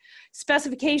that.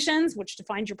 Specifications, which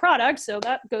defines your product, so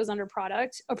that goes under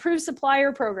product. Approved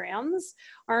supplier programs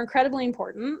are incredibly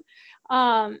important.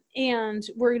 And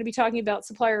we're going to be talking about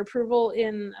supplier approval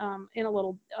in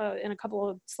a couple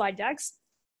of slide decks.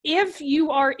 If you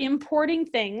are importing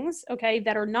things, okay,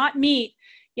 that are not meat,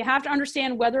 you have to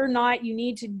understand whether or not you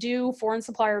need to do foreign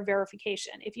supplier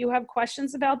verification. If you have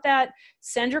questions about that,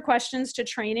 send your questions to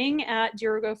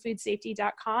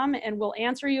training@DuragoFoodSafety.com, and we'll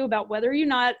answer you about whether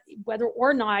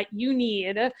or not you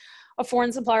need a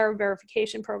foreign supplier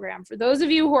verification program. For those of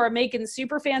you who are making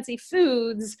super fancy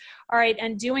foods, all right,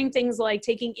 and doing things like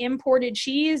taking imported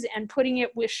cheese and putting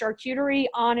it with charcuterie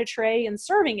on a tray and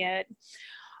serving it,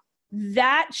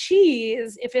 that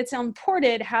cheese, if it's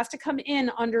imported, has to come in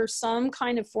under some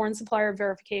kind of foreign supplier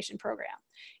verification program.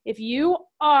 If you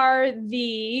are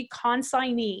the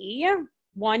consignee,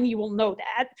 one, you will know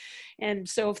that. And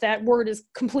so if that word is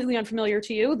completely unfamiliar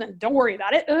to you, then don't worry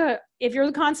about it. If you're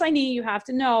the consignee, you have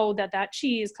to know that that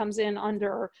cheese comes in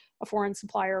under a foreign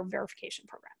supplier verification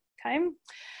program, okay?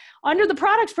 Under the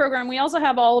products program, we also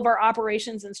have all of our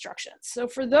operations instructions. So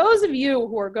for those of you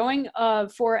who are going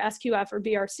for SQF or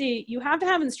BRC, you have to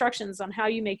have instructions on how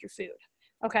you make your food,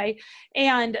 okay?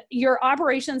 And your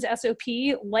operations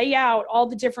SOP lay out all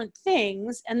the different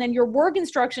things, and then your work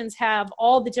instructions have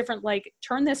all the different, like,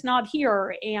 turn this knob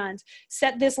here and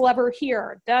set this lever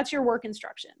here. That's your work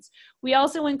instructions. We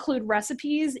also include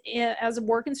recipes as a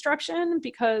work instruction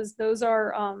because those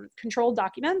are controlled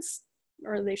documents,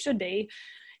 or they should be.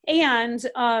 And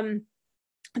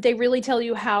they really tell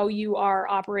you how you are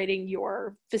operating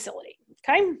your facility,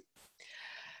 okay?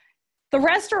 The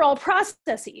rest are all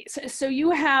processes. So you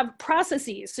have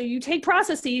processes. So you take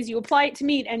processes, you apply it to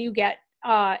meat, and you get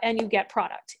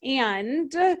product.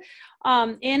 And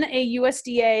in a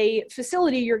USDA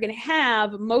facility, you're going to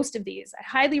have most of these. I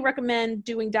highly recommend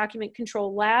doing document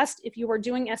control last. If you are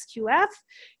doing SQF,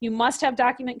 you must have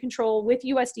document control with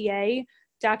USDA.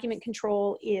 Document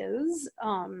control is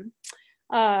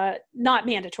not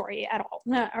mandatory at all.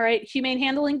 All right, humane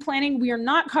handling planning, we are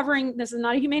not covering, this is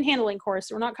not a humane handling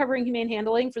course. We're not covering humane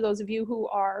handling for those of you who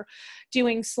are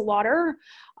doing slaughter.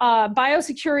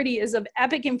 Biosecurity is of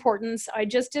epic importance. I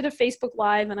just did a Facebook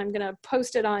Live and I'm gonna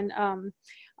post it on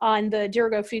the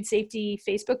Dirigo Food Safety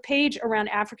Facebook page around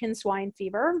African swine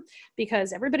fever,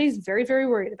 because everybody's very, very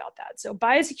worried about that. So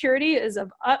biosecurity is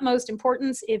of utmost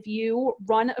importance if you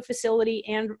run a facility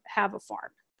and have a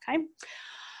farm, okay?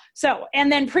 So, and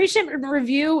then pre-shipment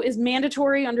review is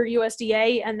mandatory under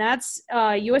USDA, and that's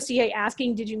USDA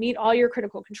asking, did you meet all your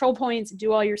critical control points,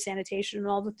 do all your sanitation and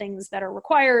all the things that are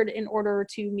required in order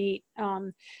to meet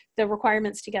the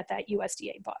requirements to get that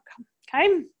USDA bug,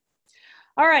 okay?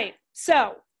 All right,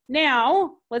 so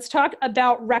now let's talk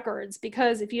about records,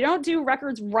 because if you don't do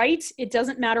records right, it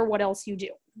doesn't matter what else you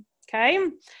do, okay?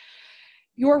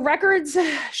 Your records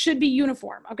should be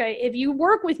uniform, okay? If you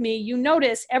work with me, you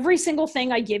notice every single thing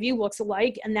I give you looks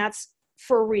alike, and that's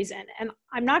for a reason. And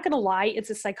I'm not gonna lie, it's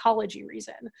a psychology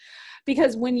reason.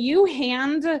 Because when you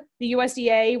hand the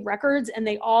USDA records and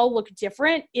they all look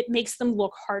different, it makes them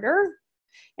look harder.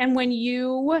 And when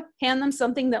you hand them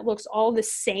something that looks all the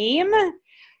same,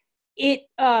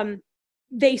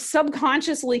 they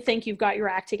subconsciously think you've got your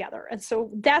act together. And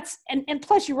so that's, and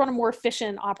plus you run a more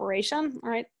efficient operation, all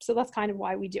right? So that's kind of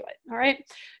why we do it, all right?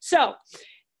 So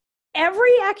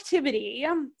every activity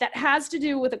that has to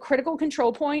do with a critical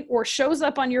control point or shows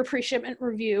up on your pre-shipment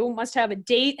review must have a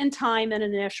date and time and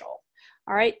initial,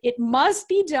 all right? It must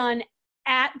be done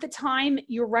at the time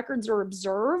your records are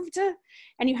observed,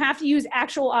 and you have to use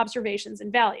actual observations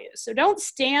and values. So don't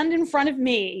stand in front of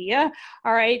me,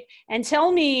 all right, and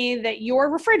tell me that your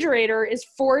refrigerator is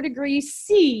 4 degrees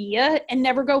C and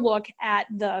never go look at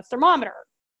the thermometer.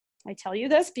 I tell you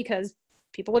this because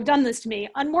people have done this to me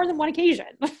on more than one occasion.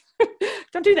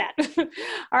 Don't do that.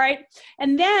 All right.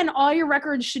 And then all your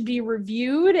records should be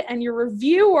reviewed, and your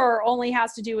reviewer only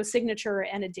has to do a signature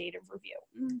and a date of review.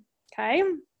 Okay.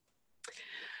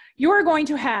 You're going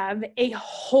to have a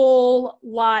whole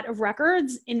lot of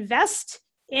records. Invest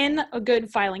in a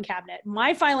good filing cabinet.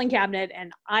 My filing cabinet,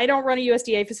 and I don't run a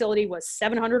USDA facility, was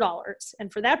 $700.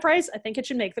 And for that price, I think it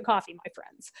should make the coffee, my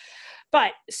friends.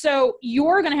 But so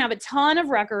you're going to have a ton of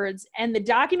records, and the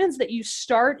documents that you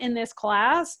start in this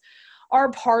class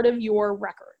are part of your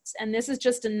records. And this is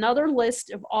just another list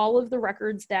of all of the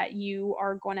records that you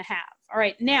are going to have. All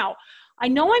right. Now, I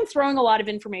know I'm throwing a lot of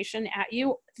information at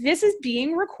you. This is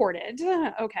being recorded,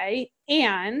 okay?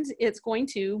 And it's going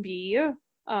to be,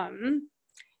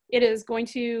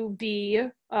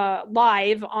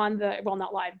 live on the, well,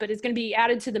 not live, but it's going to be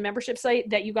added to the membership site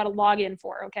that you got to log in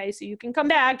for, okay? So you can come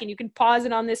back and you can pause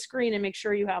it on this screen and make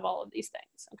sure you have all of these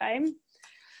things, okay?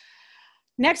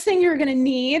 Next thing you're going to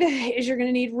need is you're going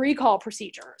to need recall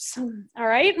procedures, all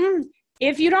right?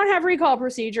 If you don't have recall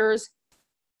procedures,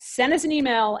 send us an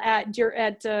email at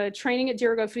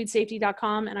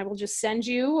training@dirigofoodsafety.com, and I will just send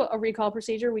you a recall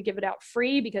procedure. We give it out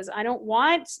free because I don't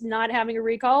want not having a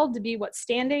recall to be what's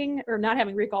standing, or not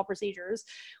having recall procedures,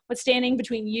 what's standing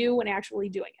between you and actually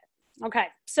doing it. Okay,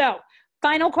 so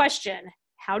final question.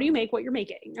 How do you make what you're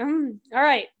making? All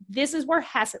right, this is where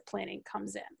HACCP planning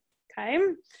comes in, okay?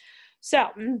 So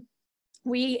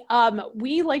we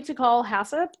like to call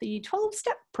HACCP the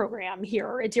 12-step program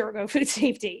here at Dirigo Food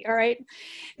Safety, all right?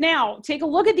 Now, take a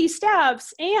look at these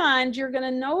steps, and you're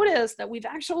gonna notice that we've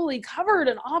actually covered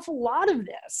an awful lot of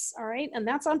this, all right? And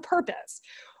that's on purpose.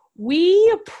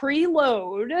 We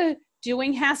preload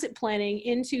doing HACCP planning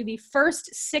into the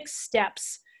first 6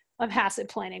 steps of HACCP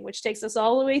planning, which takes us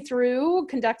all the way through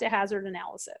conduct a hazard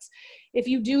analysis. If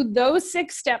you do those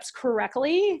 6 steps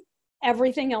correctly,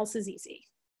 everything else is easy.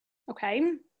 Okay,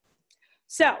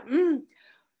 so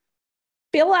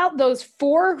fill out those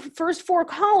first four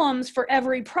columns for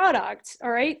every product,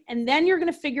 all right? And then you're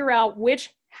gonna figure out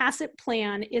which HACCP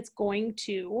plan it's going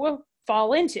to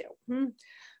fall into. All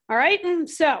right,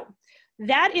 so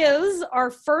that is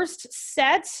our first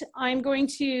set. I'm going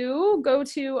to go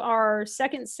to our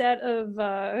second set of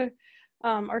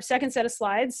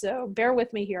slides, so bear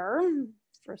with me here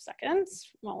for a second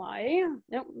while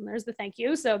nope, there's the thank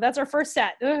you. So that's our first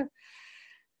set. All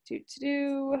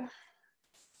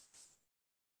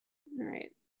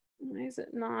right, why is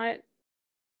it not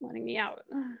letting me out?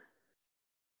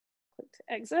 Click to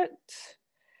exit.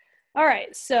 All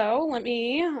right, so let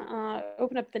me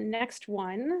open up the next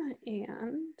one,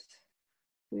 and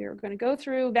we are going to go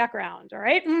through background. All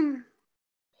right.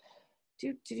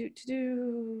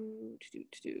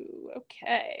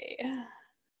 Okay.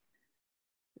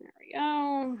 There we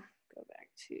go. Go back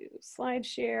to slide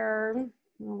share.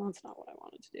 Well, that's not what I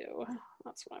wanted to do.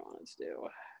 That's what I wanted to do.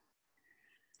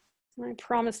 I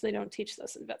promise they don't teach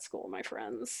this in vet school, my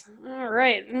friends. All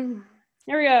right,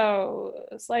 here we go,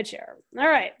 slide share. All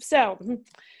right, so,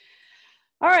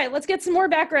 all right, let's get some more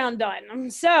background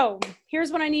done. So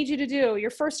here's what I need you to do.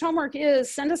 Your first homework is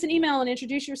send us an email and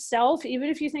introduce yourself, even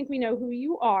if you think we know who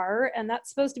you are. And that's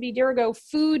supposed to be Dirigo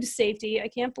Food Safety. I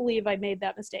can't believe I made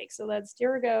that mistake. So that's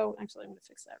Dirigo, actually I'm gonna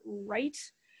fix that right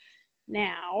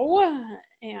now.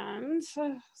 And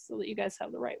so that you guys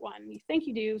have the right one. We think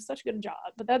you do such a good job,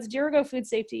 but that's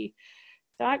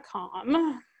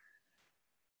DirigoFoodSafety.com.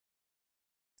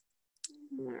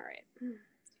 All right. There.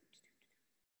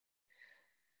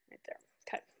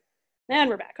 Okay. And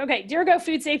we're back. Okay,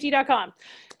 DirigoFoodSafety.com.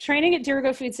 Training at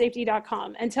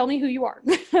DirigoFoodSafety.com. And tell me who you are.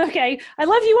 Okay. I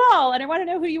love you all, and I want to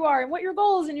know who you are and what your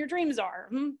goals and your dreams are.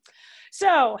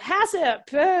 So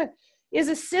HACCP is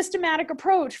a systematic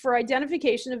approach for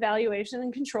identification, evaluation,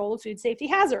 and control of food safety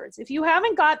hazards. If you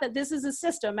haven't got that this is a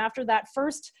system after that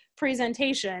first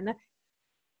presentation,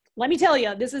 let me tell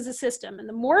you, this is a system. And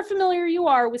the more familiar you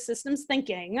are with systems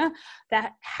thinking, the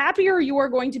happier you are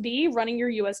going to be running your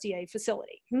USDA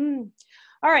facility.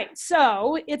 All right,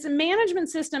 so it's a management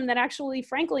system that actually,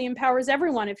 frankly, empowers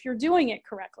everyone if you're doing it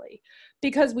correctly,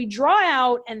 because we draw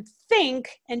out and think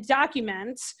and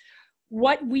document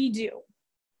what we do.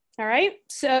 All right,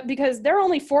 so because there are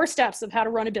only 4 steps of how to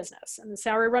run a business, and this is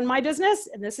how I run my business,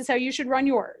 and this is how you should run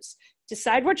yours.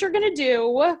 Decide what you're going to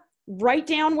do, write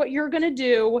down what you're going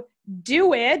to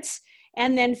do it,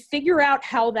 and then figure out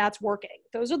how that's working.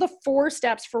 Those are the 4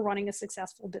 steps for running a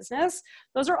successful business.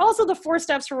 Those are also the 4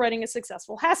 steps for running a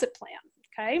successful HACCP plan,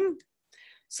 okay?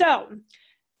 So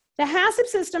the HACCP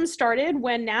system started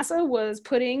when NASA was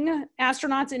putting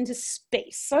astronauts into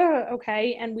space,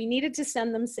 okay? And we needed to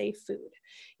send them safe food.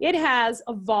 It has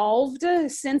evolved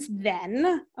since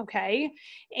then, okay?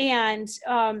 And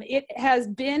it has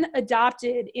been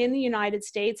adopted in the United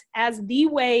States as the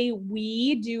way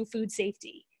we do food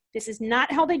safety. This is not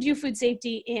how they do food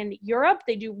safety in Europe.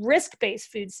 They do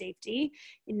risk-based food safety.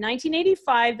 In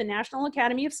 1985, the National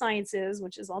Academy of Sciences,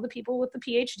 which is all the people with the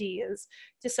PhDs,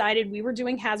 decided we were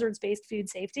doing hazards-based food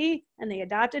safety, and they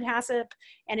adopted HACCP,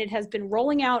 and it has been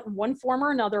rolling out in one form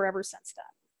or another ever since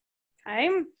then, okay?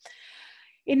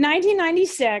 In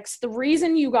 1996, the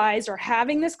reason you guys are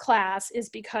having this class is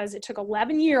because it took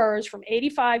 11 years from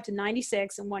 85 to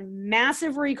 96 and one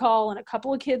massive recall and a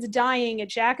couple of kids dying at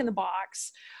Jack in the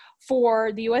Box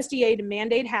for the USDA to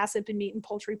mandate HACCP in meat and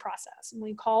poultry process. And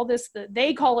we call this,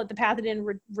 they call it the pathogen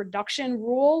reduction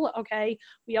rule, okay?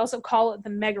 We also call it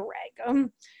the mega reg.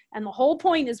 And the whole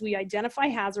point is we identify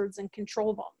hazards and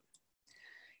control them.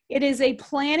 It is a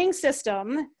planning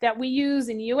system that we use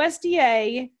in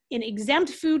USDA in exempt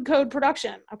food code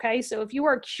production, okay? So if you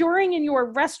are curing in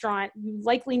your restaurant, you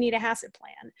likely need a HACCP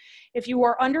plan. If you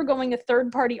are undergoing a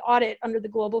third-party audit under the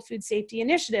Global Food Safety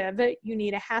Initiative, you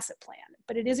need a HACCP plan.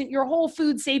 But it isn't your whole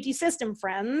food safety system,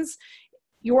 friends.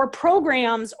 Your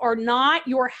programs are not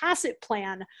your HACCP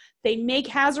plan. They make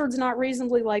hazards not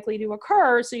reasonably likely to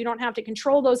occur, so you don't have to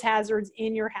control those hazards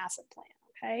in your HACCP plan,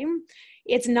 okay?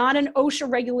 It's not an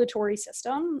OSHA regulatory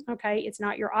system, okay? It's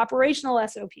not your operational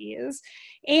SOPs,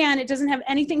 and it doesn't have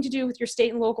anything to do with your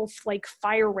state and local like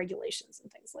fire regulations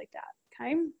and things like that,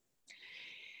 okay?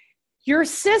 Your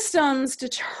systems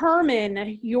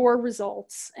determine your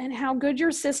results, and how good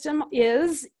your system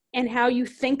is and how you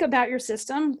think about your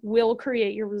system will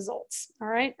create your results, all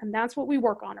right? And that's what we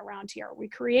work on around here. We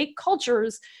create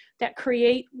cultures that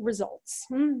create results.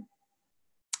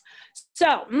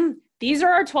 So these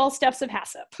are our 12 steps of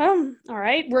HACCP. All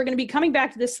right, we're going to be coming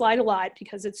back to this slide a lot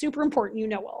because it's super important you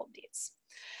know all of these.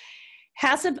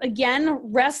 HACCP, again,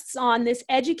 rests on this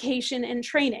education and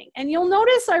training. And you'll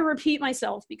notice I repeat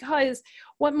myself because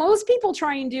what most people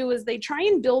try and do is they try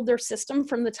and build their system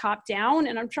from the top down,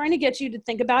 and I'm trying to get you to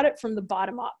think about it from the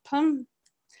bottom up. All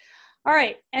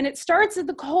right, and it starts at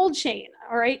the cold chain,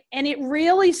 all right? And it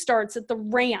really starts at the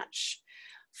ranch.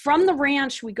 From the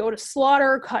ranch, we go to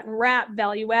slaughter, cut and wrap,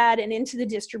 value add, and into the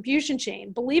distribution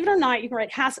chain. Believe it or not, you can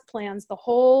write HACCP plans the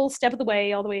whole step of the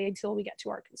way, all the way until we get to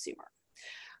our consumer.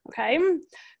 Okay,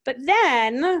 but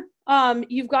then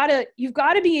you've got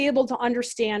to be able to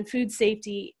understand food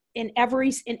safety in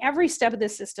every step of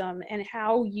this system and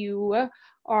how you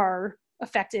are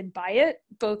affected by it,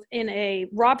 both in a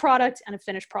raw product and a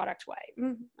finished product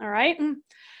way. All right,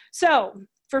 so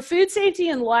for food safety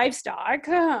and livestock,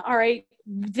 all right,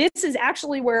 this is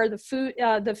actually where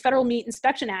the Federal Meat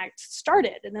Inspection Act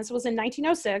started, and this was in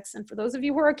 1906. And for those of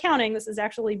you who are accounting, this is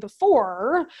actually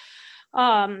before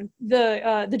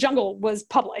the Jungle was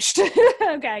published.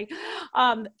 Okay,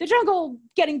 the Jungle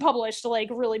getting published like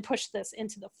really pushed this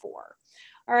into the fore.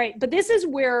 All right, but this is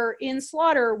where in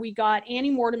slaughter we got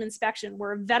ante-mortem inspection,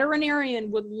 where a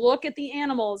veterinarian would look at the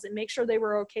animals and make sure they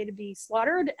were okay to be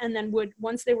slaughtered, and then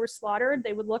once they were slaughtered,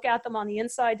 they would look at them on the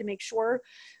inside to make sure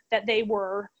that they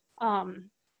were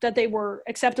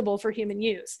acceptable for human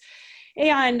use.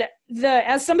 And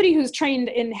as somebody who's trained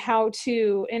in how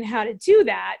to do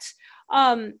that,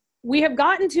 we have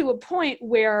gotten to a point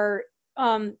where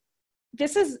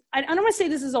this is, I don't want to say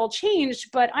this is all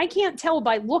changed, but I can't tell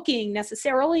by looking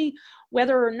necessarily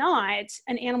whether or not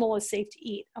an animal is safe to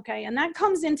eat. Okay, and that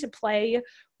comes into play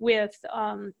with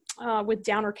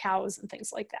downer cows and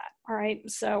things like that. All right,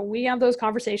 so we have those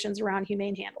conversations around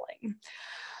humane handling.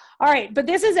 All right, but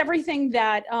this is everything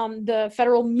that the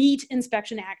Federal Meat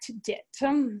Inspection Act did,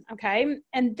 okay?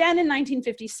 And then in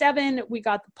 1957, we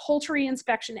got the Poultry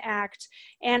Inspection Act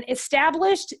and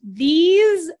established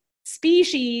these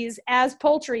species as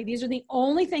poultry. These are the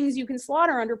only things you can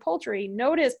slaughter under poultry.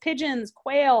 Notice pigeons,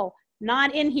 quail,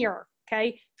 not in here, okay?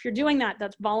 If you're doing that,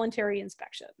 that's voluntary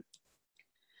inspection.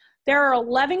 There are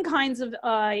 11 kinds of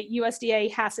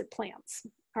USDA HACCP plants.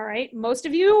 All right, most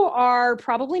of you are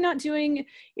probably not doing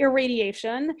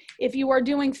irradiation. If you are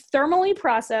doing thermally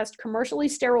processed, commercially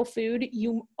sterile food,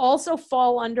 you also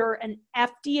fall under an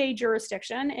FDA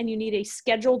jurisdiction and you need a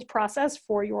scheduled process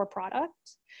for your product.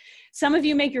 Some of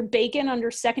you make your bacon under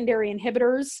secondary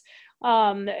inhibitors.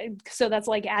 So that's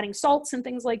like adding salts and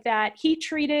things like that. Heat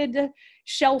treated,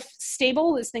 shelf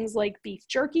stable is things like beef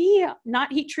jerky.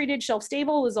 Not heat treated, shelf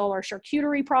stable is all our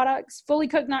charcuterie products. Fully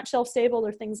cooked, not shelf stable,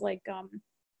 are things like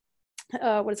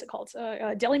what is it called?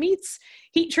 Deli meats.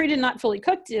 Heat treated, not fully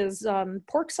cooked is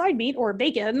pork side meat or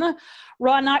bacon.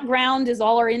 Raw, not ground is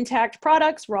all our intact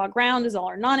products. Raw ground is all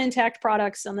our non-intact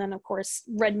products. And then of course,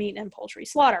 red meat and poultry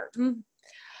slaughter.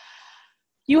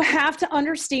 You have to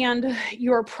understand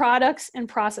your products and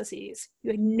processes.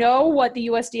 You know what the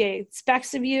USDA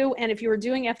expects of you. And if you are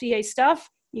doing FDA stuff,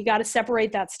 you got to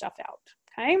separate that stuff out.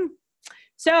 Okay.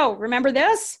 So remember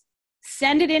this.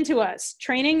 Send it into us,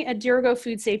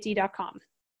 training@dirigofoodSafety.com.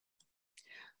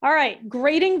 All right,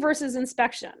 grading versus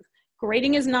inspection.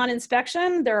 Grading is not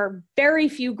inspection. There are very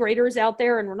few graders out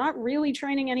there and we're not really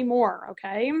training anymore,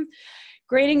 okay?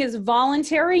 Grading is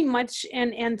voluntary,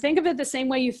 and think of it the same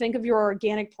way you think of your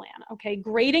organic plan, okay?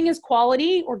 Grading is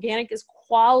quality, organic is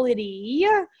quality,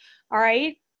 all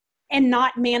right? And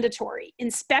not mandatory.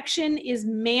 Inspection is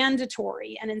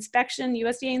mandatory, and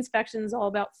USDA inspection is all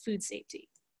about food safety.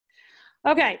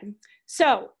 Okay,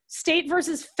 so state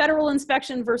versus federal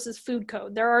inspection versus food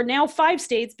code. There are now 5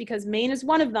 states, because Maine is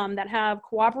one of them, that have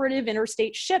cooperative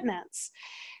interstate shipments.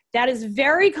 That is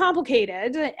very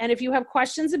complicated, and if you have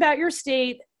questions about your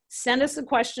state, send us a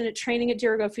question at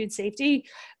training@dirigofoodSafety,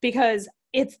 because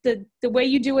it's the way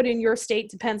you do it in your state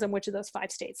depends on which of those 5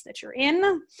 states that you're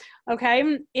in,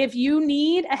 okay? If you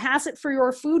need a HACCP for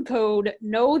your food code,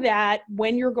 know that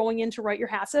when you're going in to write your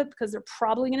HACCP, because they're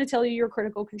probably gonna tell you your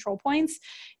critical control points,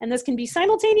 and this can be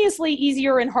simultaneously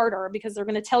easier and harder because they're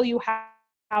gonna tell you how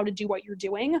to do what you're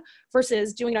doing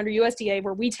versus doing it under USDA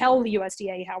where we tell the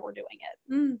USDA how we're doing it.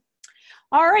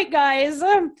 All right, guys,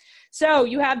 so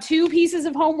you have 2 pieces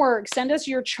of homework. Send us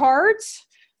your charts.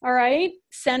 All right,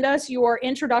 send us your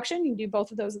introduction. You can do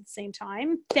both of those at the same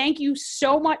time. Thank you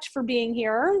so much for being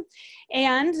here.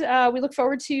 And we look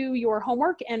forward to your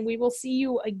homework, and we will see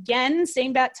you again,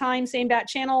 same bat time, same bat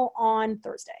channel on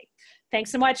Thursday.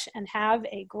 Thanks so much and have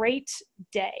a great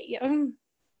day.